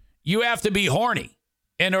 You have to be horny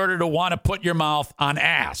in order to want to put your mouth on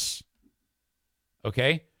ass.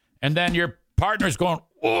 Okay? And then your partner's going,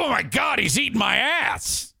 oh my God, he's eating my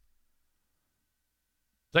ass.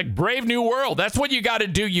 It's like Brave New World. That's what you got to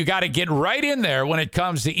do. You got to get right in there when it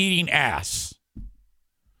comes to eating ass.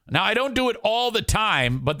 Now, I don't do it all the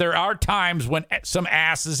time, but there are times when some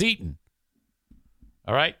ass is eaten.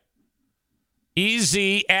 All right?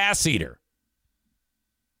 Easy ass eater.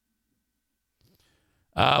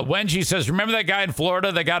 Wengie says, remember that guy in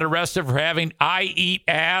Florida that got arrested for having "I eat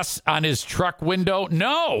ass" on his truck window?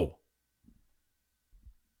 No.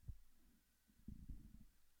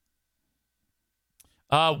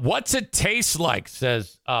 What's it taste like?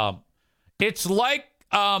 Says, it's like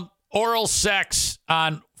oral sex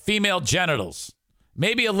on female genitals.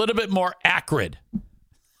 Maybe a little bit more acrid.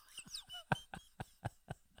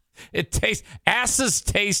 Asses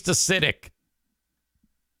taste acidic.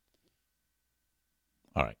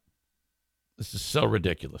 All right. This is so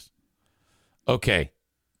ridiculous. Okay.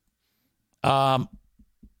 All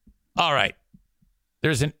right.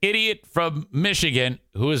 There's an idiot from Michigan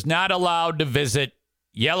who is not allowed to visit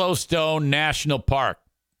Yellowstone National Park.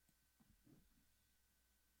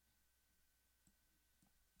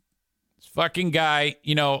 This fucking guy,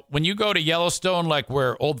 when you go to Yellowstone, like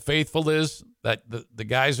where Old Faithful is, that the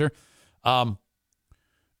geyser,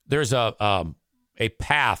 there's a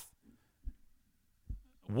path,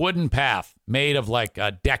 wooden path made of like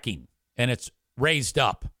decking, and it's raised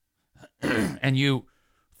up. And you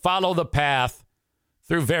follow the path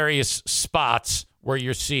through various spots where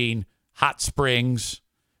you're seeing hot springs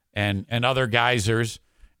and other geysers.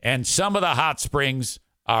 And some of the hot springs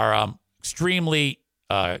are extremely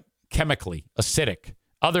chemically acidic.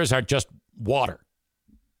 Others are just water.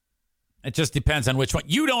 It just depends on which one.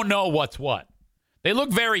 You don't know what's what. They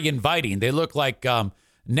look very inviting. They look like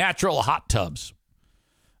natural hot tubs.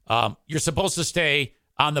 You're supposed to stay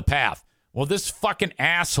on the path. Well, this fucking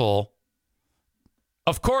asshole,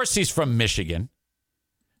 of course he's from Michigan.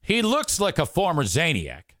 He looks like a former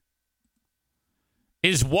Zaniac.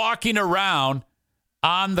 Is walking around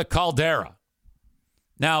on the caldera.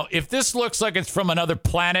 Now, if this looks like it's from another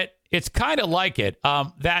planet, it's kind of like it.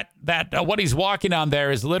 What he's walking on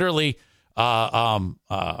there is literally like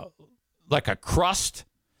a crust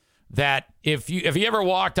that if you ever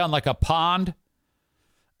walked on like a pond,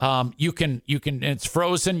 you can it's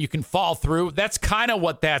frozen, you can fall through. That's kind of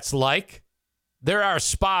what that's like. There are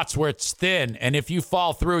spots where it's thin, and if you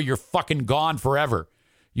fall through, you're fucking gone forever.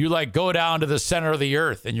 You like go down to the center of the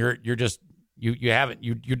earth, and you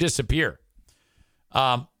disappear.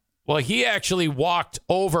 Well, he actually walked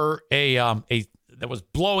over a that was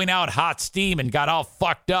blowing out hot steam and got all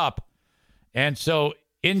fucked up, and so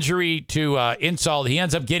injury to insult, he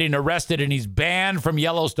ends up getting arrested and he's banned from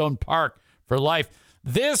Yellowstone Park for life.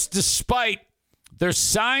 This, despite there's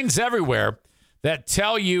signs everywhere that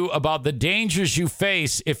tell you about the dangers you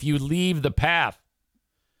face if you leave the path.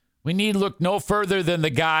 We need look no further than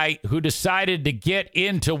the guy who decided to get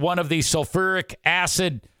into one of these sulfuric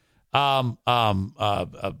acid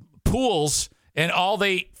pools, and all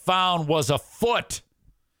they found was a foot.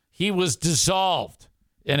 He was dissolved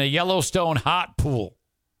in a Yellowstone hot pool.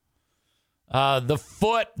 The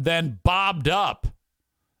foot then bobbed up,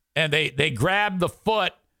 and they grabbed the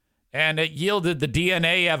foot, and it yielded the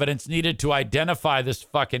DNA evidence needed to identify this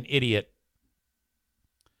fucking idiot.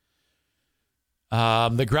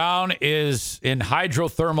 The ground is in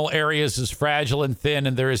hydrothermal areas is fragile and thin,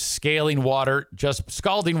 and there is scalding water just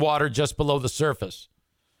below the surface.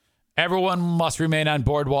 Everyone must remain on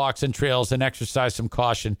boardwalks and trails and exercise some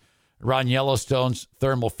caution around Yellowstone's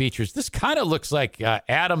thermal features. This kind of looks like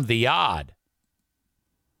Adam the Odd.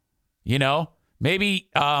 Maybe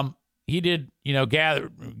he did,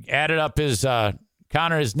 added up his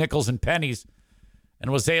counted his nickels and pennies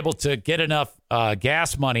and was able to get enough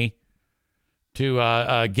gas money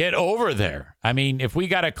to get over there. I mean, if we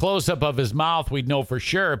got a close-up of his mouth, we'd know for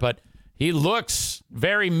sure, but he looks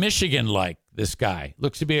very Michigan-like, this guy.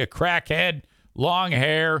 Looks to be a crackhead, long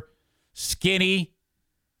hair, skinny.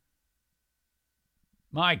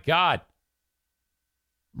 My God.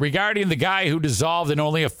 Regarding the guy who dissolved and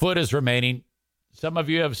only a foot is remaining, some of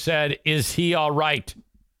you have said, is he all right?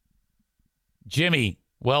 Jimmy,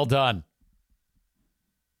 well done.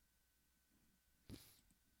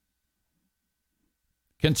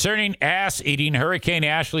 Concerning ass eating, Hurricane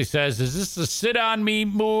Ashley says, is this a sit on me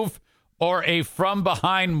move or a from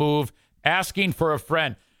behind move asking for a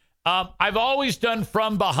friend? I've always done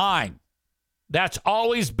from behind. That's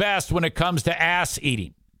always best when it comes to ass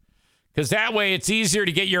eating, because that way it's easier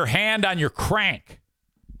to get your hand on your crank.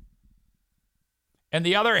 And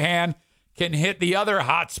the other hand can hit the other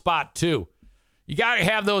hot spot too. You got to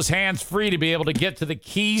have those hands free to be able to get to the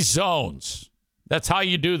key zones. That's how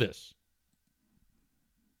you do this.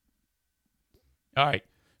 All right.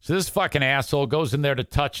 So this fucking asshole goes in there to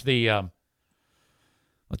touch the,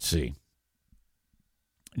 let's see,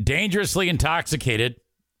 dangerously intoxicated,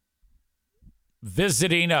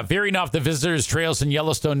 veering off the visitors' trails in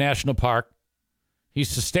Yellowstone National Park. He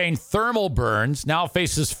sustained thermal burns, now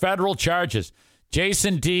faces federal charges.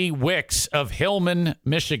 Jason D. Wicks of Hillman,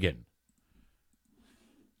 Michigan.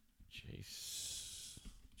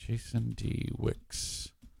 Jason D.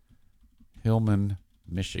 Wicks, Hillman,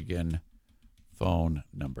 Michigan. Phone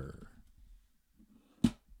number.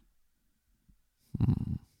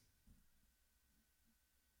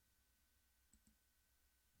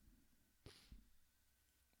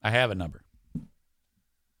 I have a number.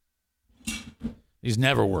 These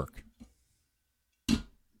never work.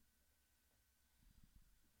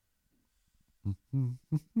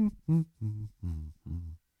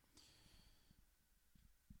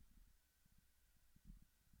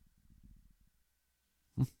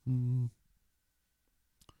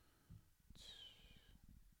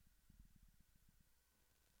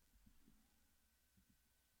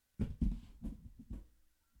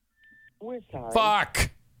 We're sorry.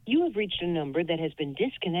 Fuck. You have reached a number that has been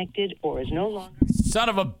disconnected or is no longer... Son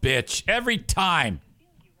of a bitch. Every time.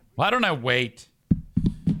 Why don't I wait?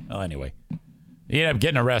 Well, anyway. He ended up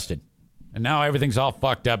getting arrested. And now everything's all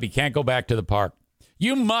fucked up. He can't go back to the park.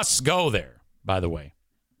 You must go there, by the way.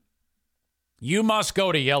 You must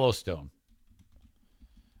go to Yellowstone.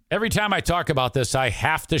 Every time I talk about this, I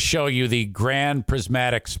have to show you the Grand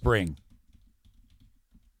Prismatic Spring.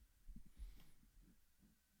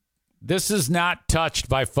 This is not touched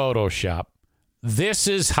by Photoshop. This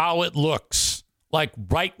is how it looks, like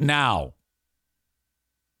right now.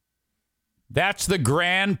 That's the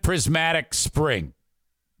Grand Prismatic Spring.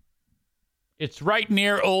 It's right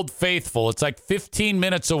near Old Faithful. It's like 15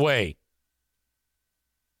 minutes away.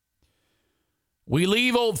 We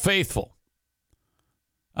leave Old Faithful.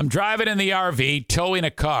 I'm driving in the RV, towing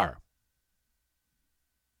a car.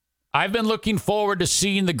 I've been looking forward to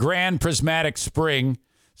seeing the Grand Prismatic Spring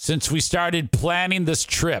since we started planning this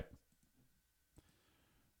trip.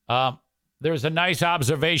 There's a nice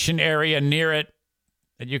observation area near it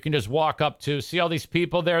that you can just walk up to. See all these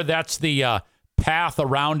people there? That's the path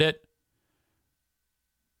around it.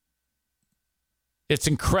 It's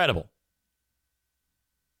incredible.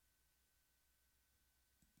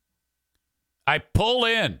 I pull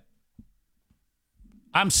in.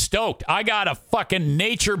 I'm stoked. I got a fucking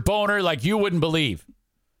nature boner like you wouldn't believe.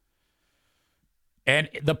 And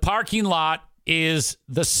the parking lot is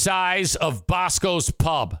the size of Bosco's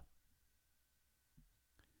Pub.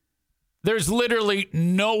 There's literally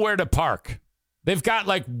nowhere to park. They've got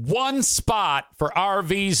like one spot for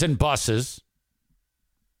RVs and buses.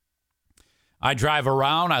 I drive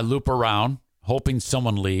around. I loop around, hoping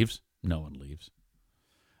someone leaves. No one leaves.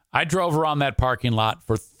 I drove around that parking lot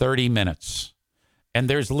for 30 minutes. And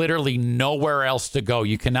there's literally nowhere else to go.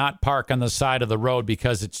 You cannot park on the side of the road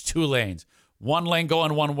because it's 2 lanes. One lane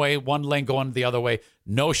going one way, one lane going the other way.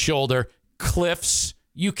 No shoulder, cliffs.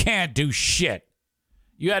 You can't do shit.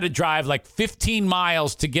 You had to drive like 15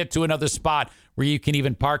 miles to get to another spot where you can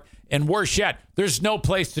even park. And worse yet, there's no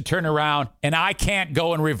place to turn around. And I can't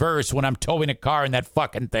go in reverse when I'm towing a car in that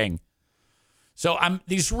fucking thing. So I'm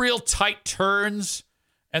these real tight turns.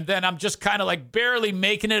 And then I'm just kind of like barely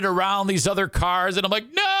making it around these other cars. And I'm like,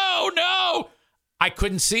 no. I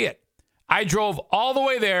couldn't see it. I drove all the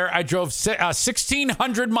way there. I drove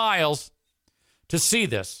 1,600 miles to see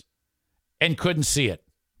this and couldn't see it.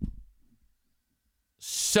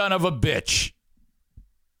 Son of a bitch.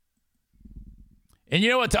 And you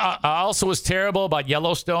know what also was terrible about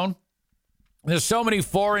Yellowstone? There's so many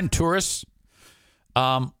foreign tourists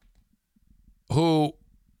who...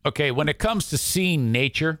 Okay, when it comes to seeing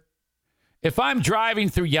nature, if I'm driving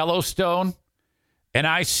through Yellowstone and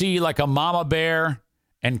I see like a mama bear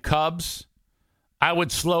and cubs, I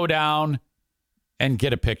would slow down and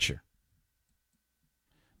get a picture.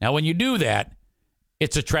 Now, when you do that,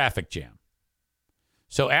 it's a traffic jam.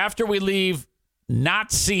 So after we leave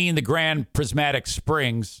not seeing the Grand Prismatic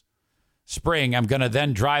Spring, I'm going to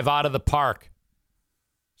then drive out of the park.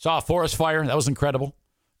 Saw a forest fire. That was incredible.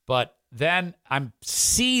 But then I'm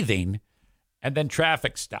seething, and then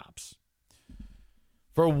traffic stops.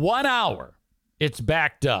 For 1 hour, it's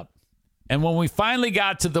backed up. And when we finally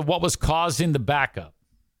got to what was causing the backup,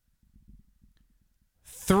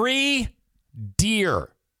 3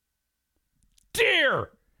 deer.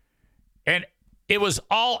 And it was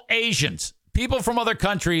all Asians. People from other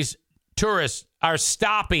countries, tourists, are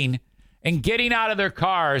stopping and getting out of their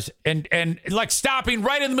cars and like stopping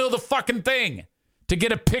right in the middle of the fucking thing to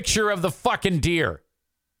get a picture of the fucking deer.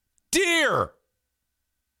 Deer.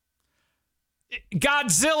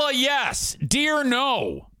 Godzilla, yes. Deer,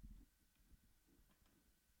 no.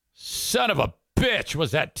 Son of a bitch,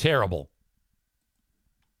 was that terrible.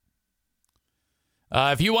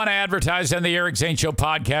 If you want to advertise on the Eric Zane Show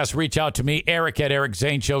podcast, reach out to me, Eric at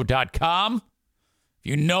ericzaneshow.com. If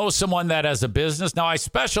you know someone that has a business, now I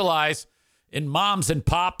specialize in moms and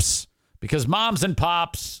pops because moms and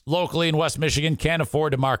pops locally in West Michigan can't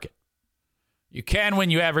afford to market. You can when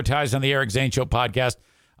you advertise on the Eric Zane Show podcast.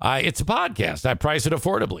 It's a podcast. I price it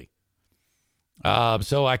affordably.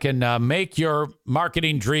 So I can make your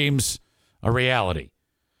marketing dreams a reality.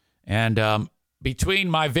 And between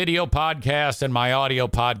my video podcast and my audio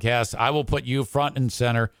podcast, I will put you front and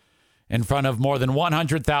center in front of more than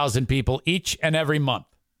 100,000 people each and every month.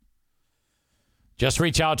 Just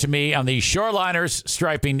reach out to me on the Shoreliners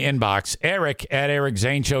Striping inbox,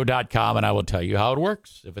 eric@ericzaneshow.com, and I will tell you how it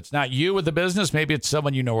works. If it's not you with the business, maybe it's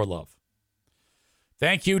someone you know or love.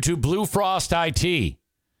 Thank you to Blue Frost IT,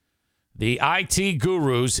 the IT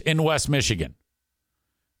gurus in West Michigan.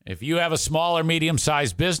 If you have a small or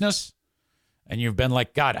medium-sized business and you've been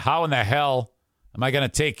like, God, how in the hell am I going to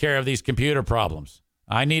take care of these computer problems?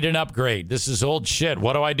 I need an upgrade. This is old shit.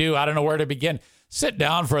 What do? I don't know where to begin. Sit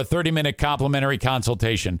down for a 30-minute complimentary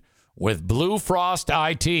consultation with Blue Frost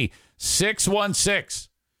IT,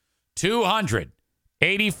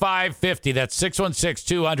 616-200-8550. That's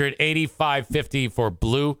 616-200-8550 for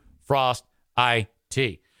Blue Frost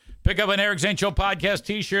IT. Pick up an Eric Zane Show podcast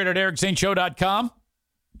t-shirt at ericzaneshow.com.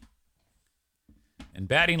 And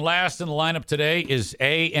batting last in the lineup today is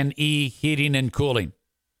A&E Heating and Cooling.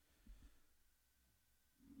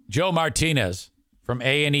 Joe Martinez from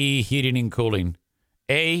A&E Heating and Cooling.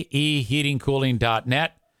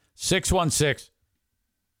 aeheatingcooling.net.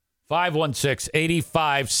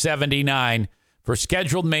 616-516-8579 for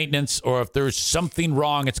scheduled maintenance or if there's something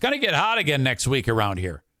wrong. It's going to get hot again next week around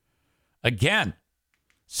here. Again,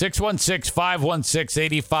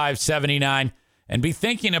 616-516-8579. And be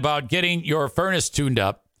thinking about getting your furnace tuned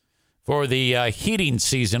up for the heating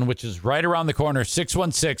season, which is right around the corner.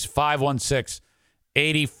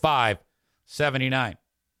 616-516-8579.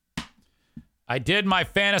 I did my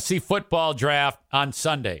fantasy football draft on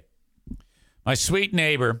Sunday. My sweet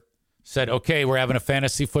neighbor said, okay, we're having a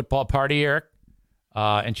fantasy football party, Eric.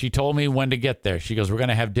 And she told me when to get there. She goes, we're going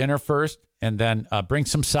to have dinner first and then bring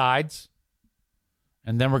some sides.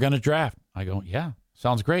 And then we're going to draft. I go, yeah,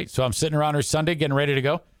 sounds great. So I'm sitting around her Sunday getting ready to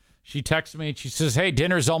go. She texts me and she says, hey,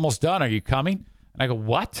 dinner's almost done. Are you coming? And I go,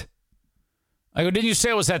 what? I go, didn't you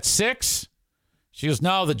say it was at 6? She goes,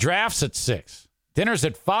 no, the draft's at 6. Dinner's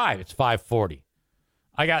at 5. It's 5:40.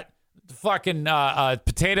 I got the fucking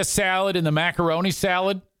potato salad and the macaroni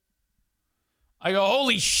salad. I go,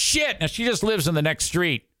 holy shit. Now, she just lives in the next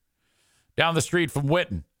street, down the street from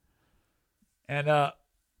Witten. And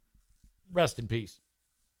rest in peace.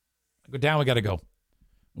 I go down, we got to go.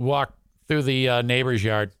 Walk through the neighbor's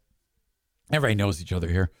yard. Everybody knows each other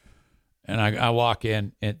here. And I walk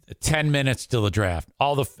in at 10 minutes till the draft.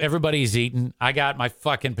 Everybody's eating. I got my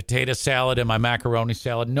fucking potato salad and my macaroni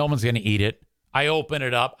salad. No one's going to eat it. I open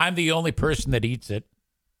it up. I'm the only person that eats it.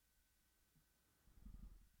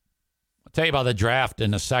 I'll tell you about the draft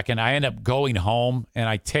in a second. I end up going home and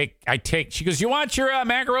I take, she goes, you want your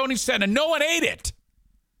macaroni salad? And no one ate it.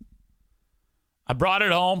 I brought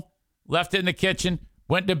it home, left it in the kitchen,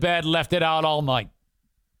 went to bed, left it out all night.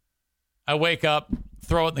 I wake up,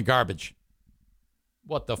 throw it in the garbage.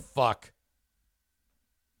 What the fuck?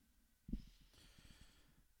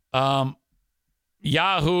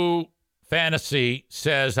 Yahoo Fantasy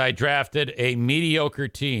says I drafted a mediocre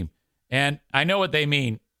team. And I know what they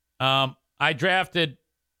mean. I drafted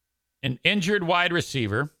an injured wide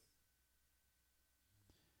receiver,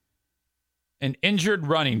 an injured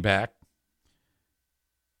running back,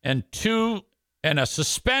 and a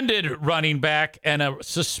suspended running back and a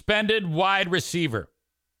suspended wide receiver.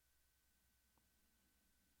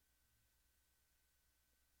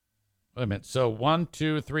 Wait a minute. So 1,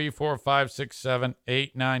 2, 3, 4, 5, 6, 7,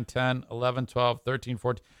 8, 9, 10, 11, 12, 13,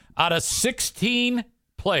 14. Out of 16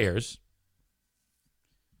 players,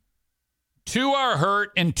 2 are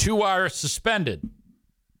hurt and 2 are suspended.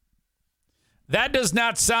 That does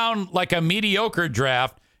not sound like a mediocre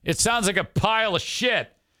draft. It sounds like a pile of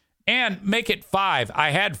shit. And make it 5. I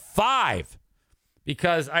had 5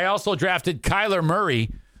 because I also drafted Kyler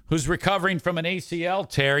Murray, who's recovering from an ACL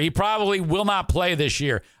tear. He probably will not play this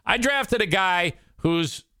year. I drafted a guy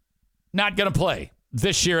who's not going to play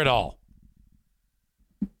this year at all.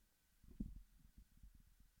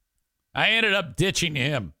 I ended up ditching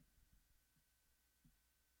him.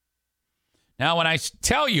 Now, when I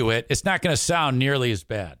tell you it, it's not going to sound nearly as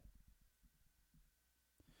bad.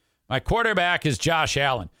 My quarterback is Josh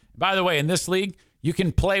Allen. By the way, in this league, you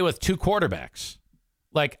can play with 2 quarterbacks.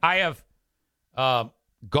 Like I have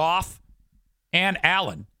Goff and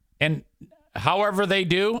Allen. And however they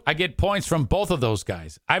do, I get points from both of those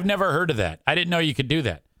guys. I've never heard of that. I didn't know you could do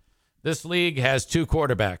that. This league has 2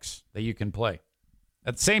 quarterbacks that you can play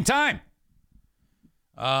at the same time.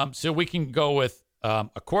 So we can go with a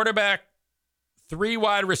quarterback, 3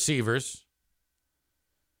 wide receivers,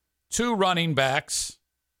 2 running backs,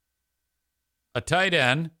 a tight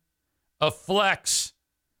end, a flex,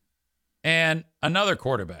 and another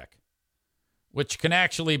quarterback, which can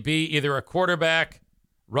actually be either a quarterback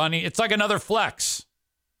running. It's like another flex.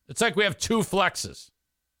 It's like we have 2 flexes.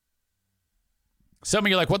 Some of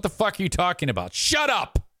you are like, what the fuck are you talking about? Shut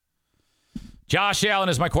up. Josh Allen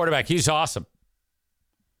is my quarterback. He's awesome.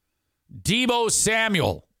 Deebo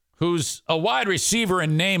Samuel, who's a wide receiver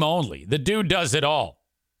in name only. The dude does it all.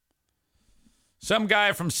 Some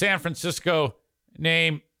guy from San Francisco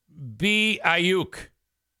named B. Ayuk.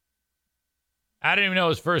 I don't even know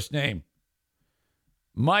his first name.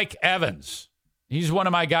 Mike Evans. He's one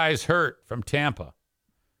of my guys hurt from Tampa.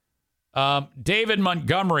 David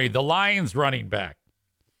Montgomery, the Lions running back.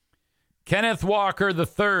 Kenneth Walker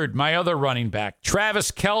III, my other running back.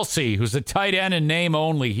 Travis Kelce, who's a tight end in name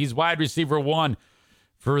only. He's wide receiver 1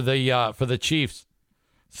 for the Chiefs.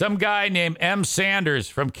 Some guy named M. Sanders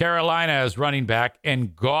from Carolina as running back,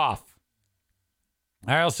 and Goff.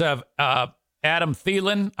 I also have Adam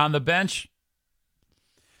Thielen on the bench.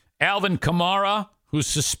 Alvin Kamara, who's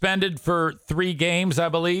suspended for 3 games, I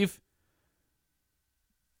believe.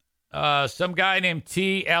 Some guy named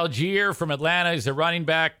T. Algier from Atlanta is a running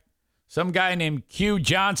back. Some guy named Q.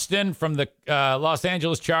 Johnston from the Los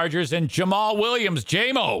Angeles Chargers. And Jamal Williams,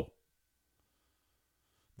 J-Mo.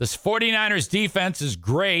 This 49ers defense is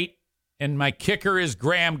great, and my kicker is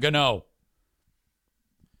Graham Gano.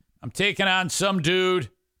 I'm taking on some dude,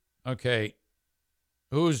 okay,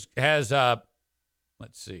 let's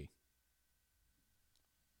see,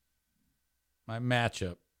 my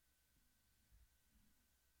matchup.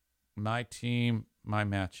 My team, my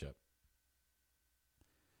matchup.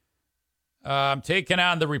 I'm taking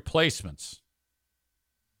on the replacements.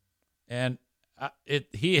 And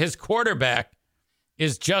his quarterback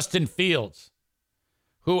is Justin Fields,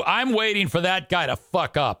 who I'm waiting for that guy to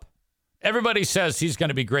fuck up. Everybody says he's going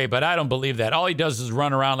to be great, but I don't believe that. All he does is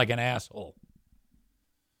run around like an asshole.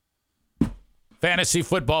 Fantasy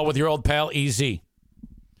football with your old pal, EZ.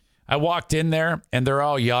 I walked in there, and they're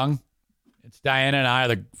all young. It's Diana and I are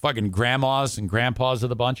the fucking grandmas and grandpas of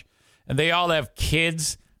the bunch. And they all have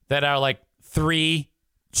kids that are like 3,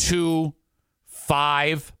 2,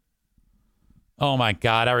 5. Oh, my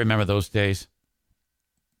God. I remember those days.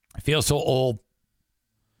 I feel so old.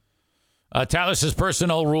 Tyler says,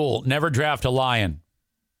 personal rule, never draft a Lion.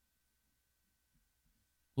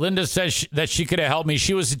 Linda says that she could have helped me.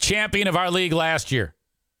 She was the champion of our league last year.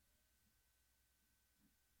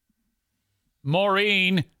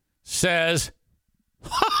 Maureen says,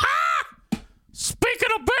 speaking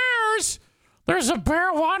of bears, there's a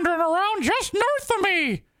bear wandering around just north of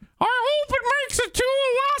me. I hope it makes it to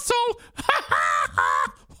Owasso.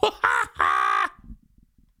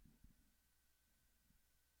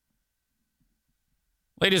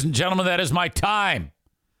 Ladies and gentlemen, that is my time.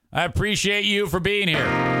 I appreciate you for being here.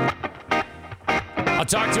 I'll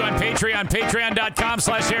talk to you on Patreon,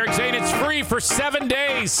 patreon.com/Eric Zane. It's free for 7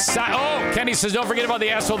 days. Oh, Kenny says, don't forget about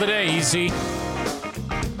the asshole of the day, Easy.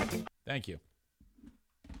 Thank you.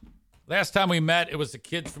 Last time we met, it was the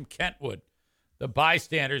kids from Kentwood. The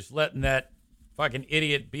bystanders letting that fucking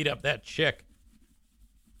idiot beat up that chick.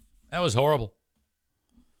 That was horrible.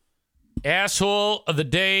 Asshole of the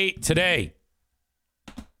day today.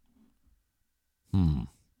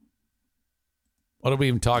 What did we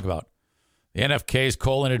even talk about? The NFK's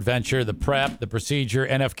colon adventure, the prep, the procedure,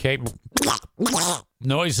 NFK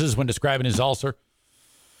noises when describing his ulcer.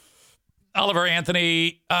 Oliver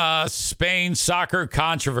Anthony, Spain soccer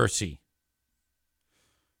controversy.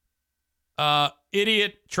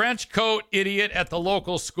 Idiot, trench coat idiot at the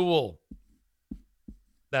local school.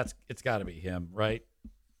 It's got to be him, right?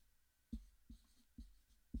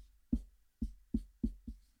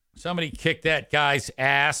 Somebody kick that guy's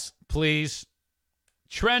ass, please.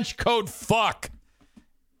 Trench coat fuck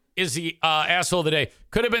is the asshole of the day.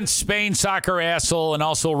 Could have been Spain soccer asshole, and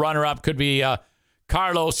also runner-up could be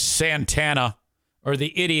Carlos Santana, or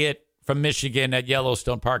the idiot from Michigan at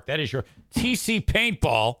Yellowstone Park. That is your TC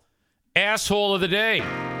Paintball asshole of the day.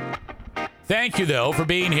 Thank you, though, for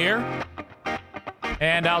being here.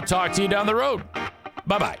 And I'll talk to you down the road.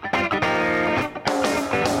 Bye-bye.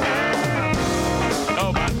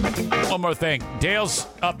 One more thing. Dale's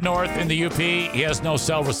up north in the UP. He has no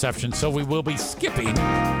cell reception, so we will be skipping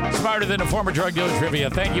Smarter Than a Former Drug Dealer trivia.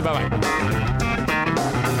 Thank you. Bye-bye.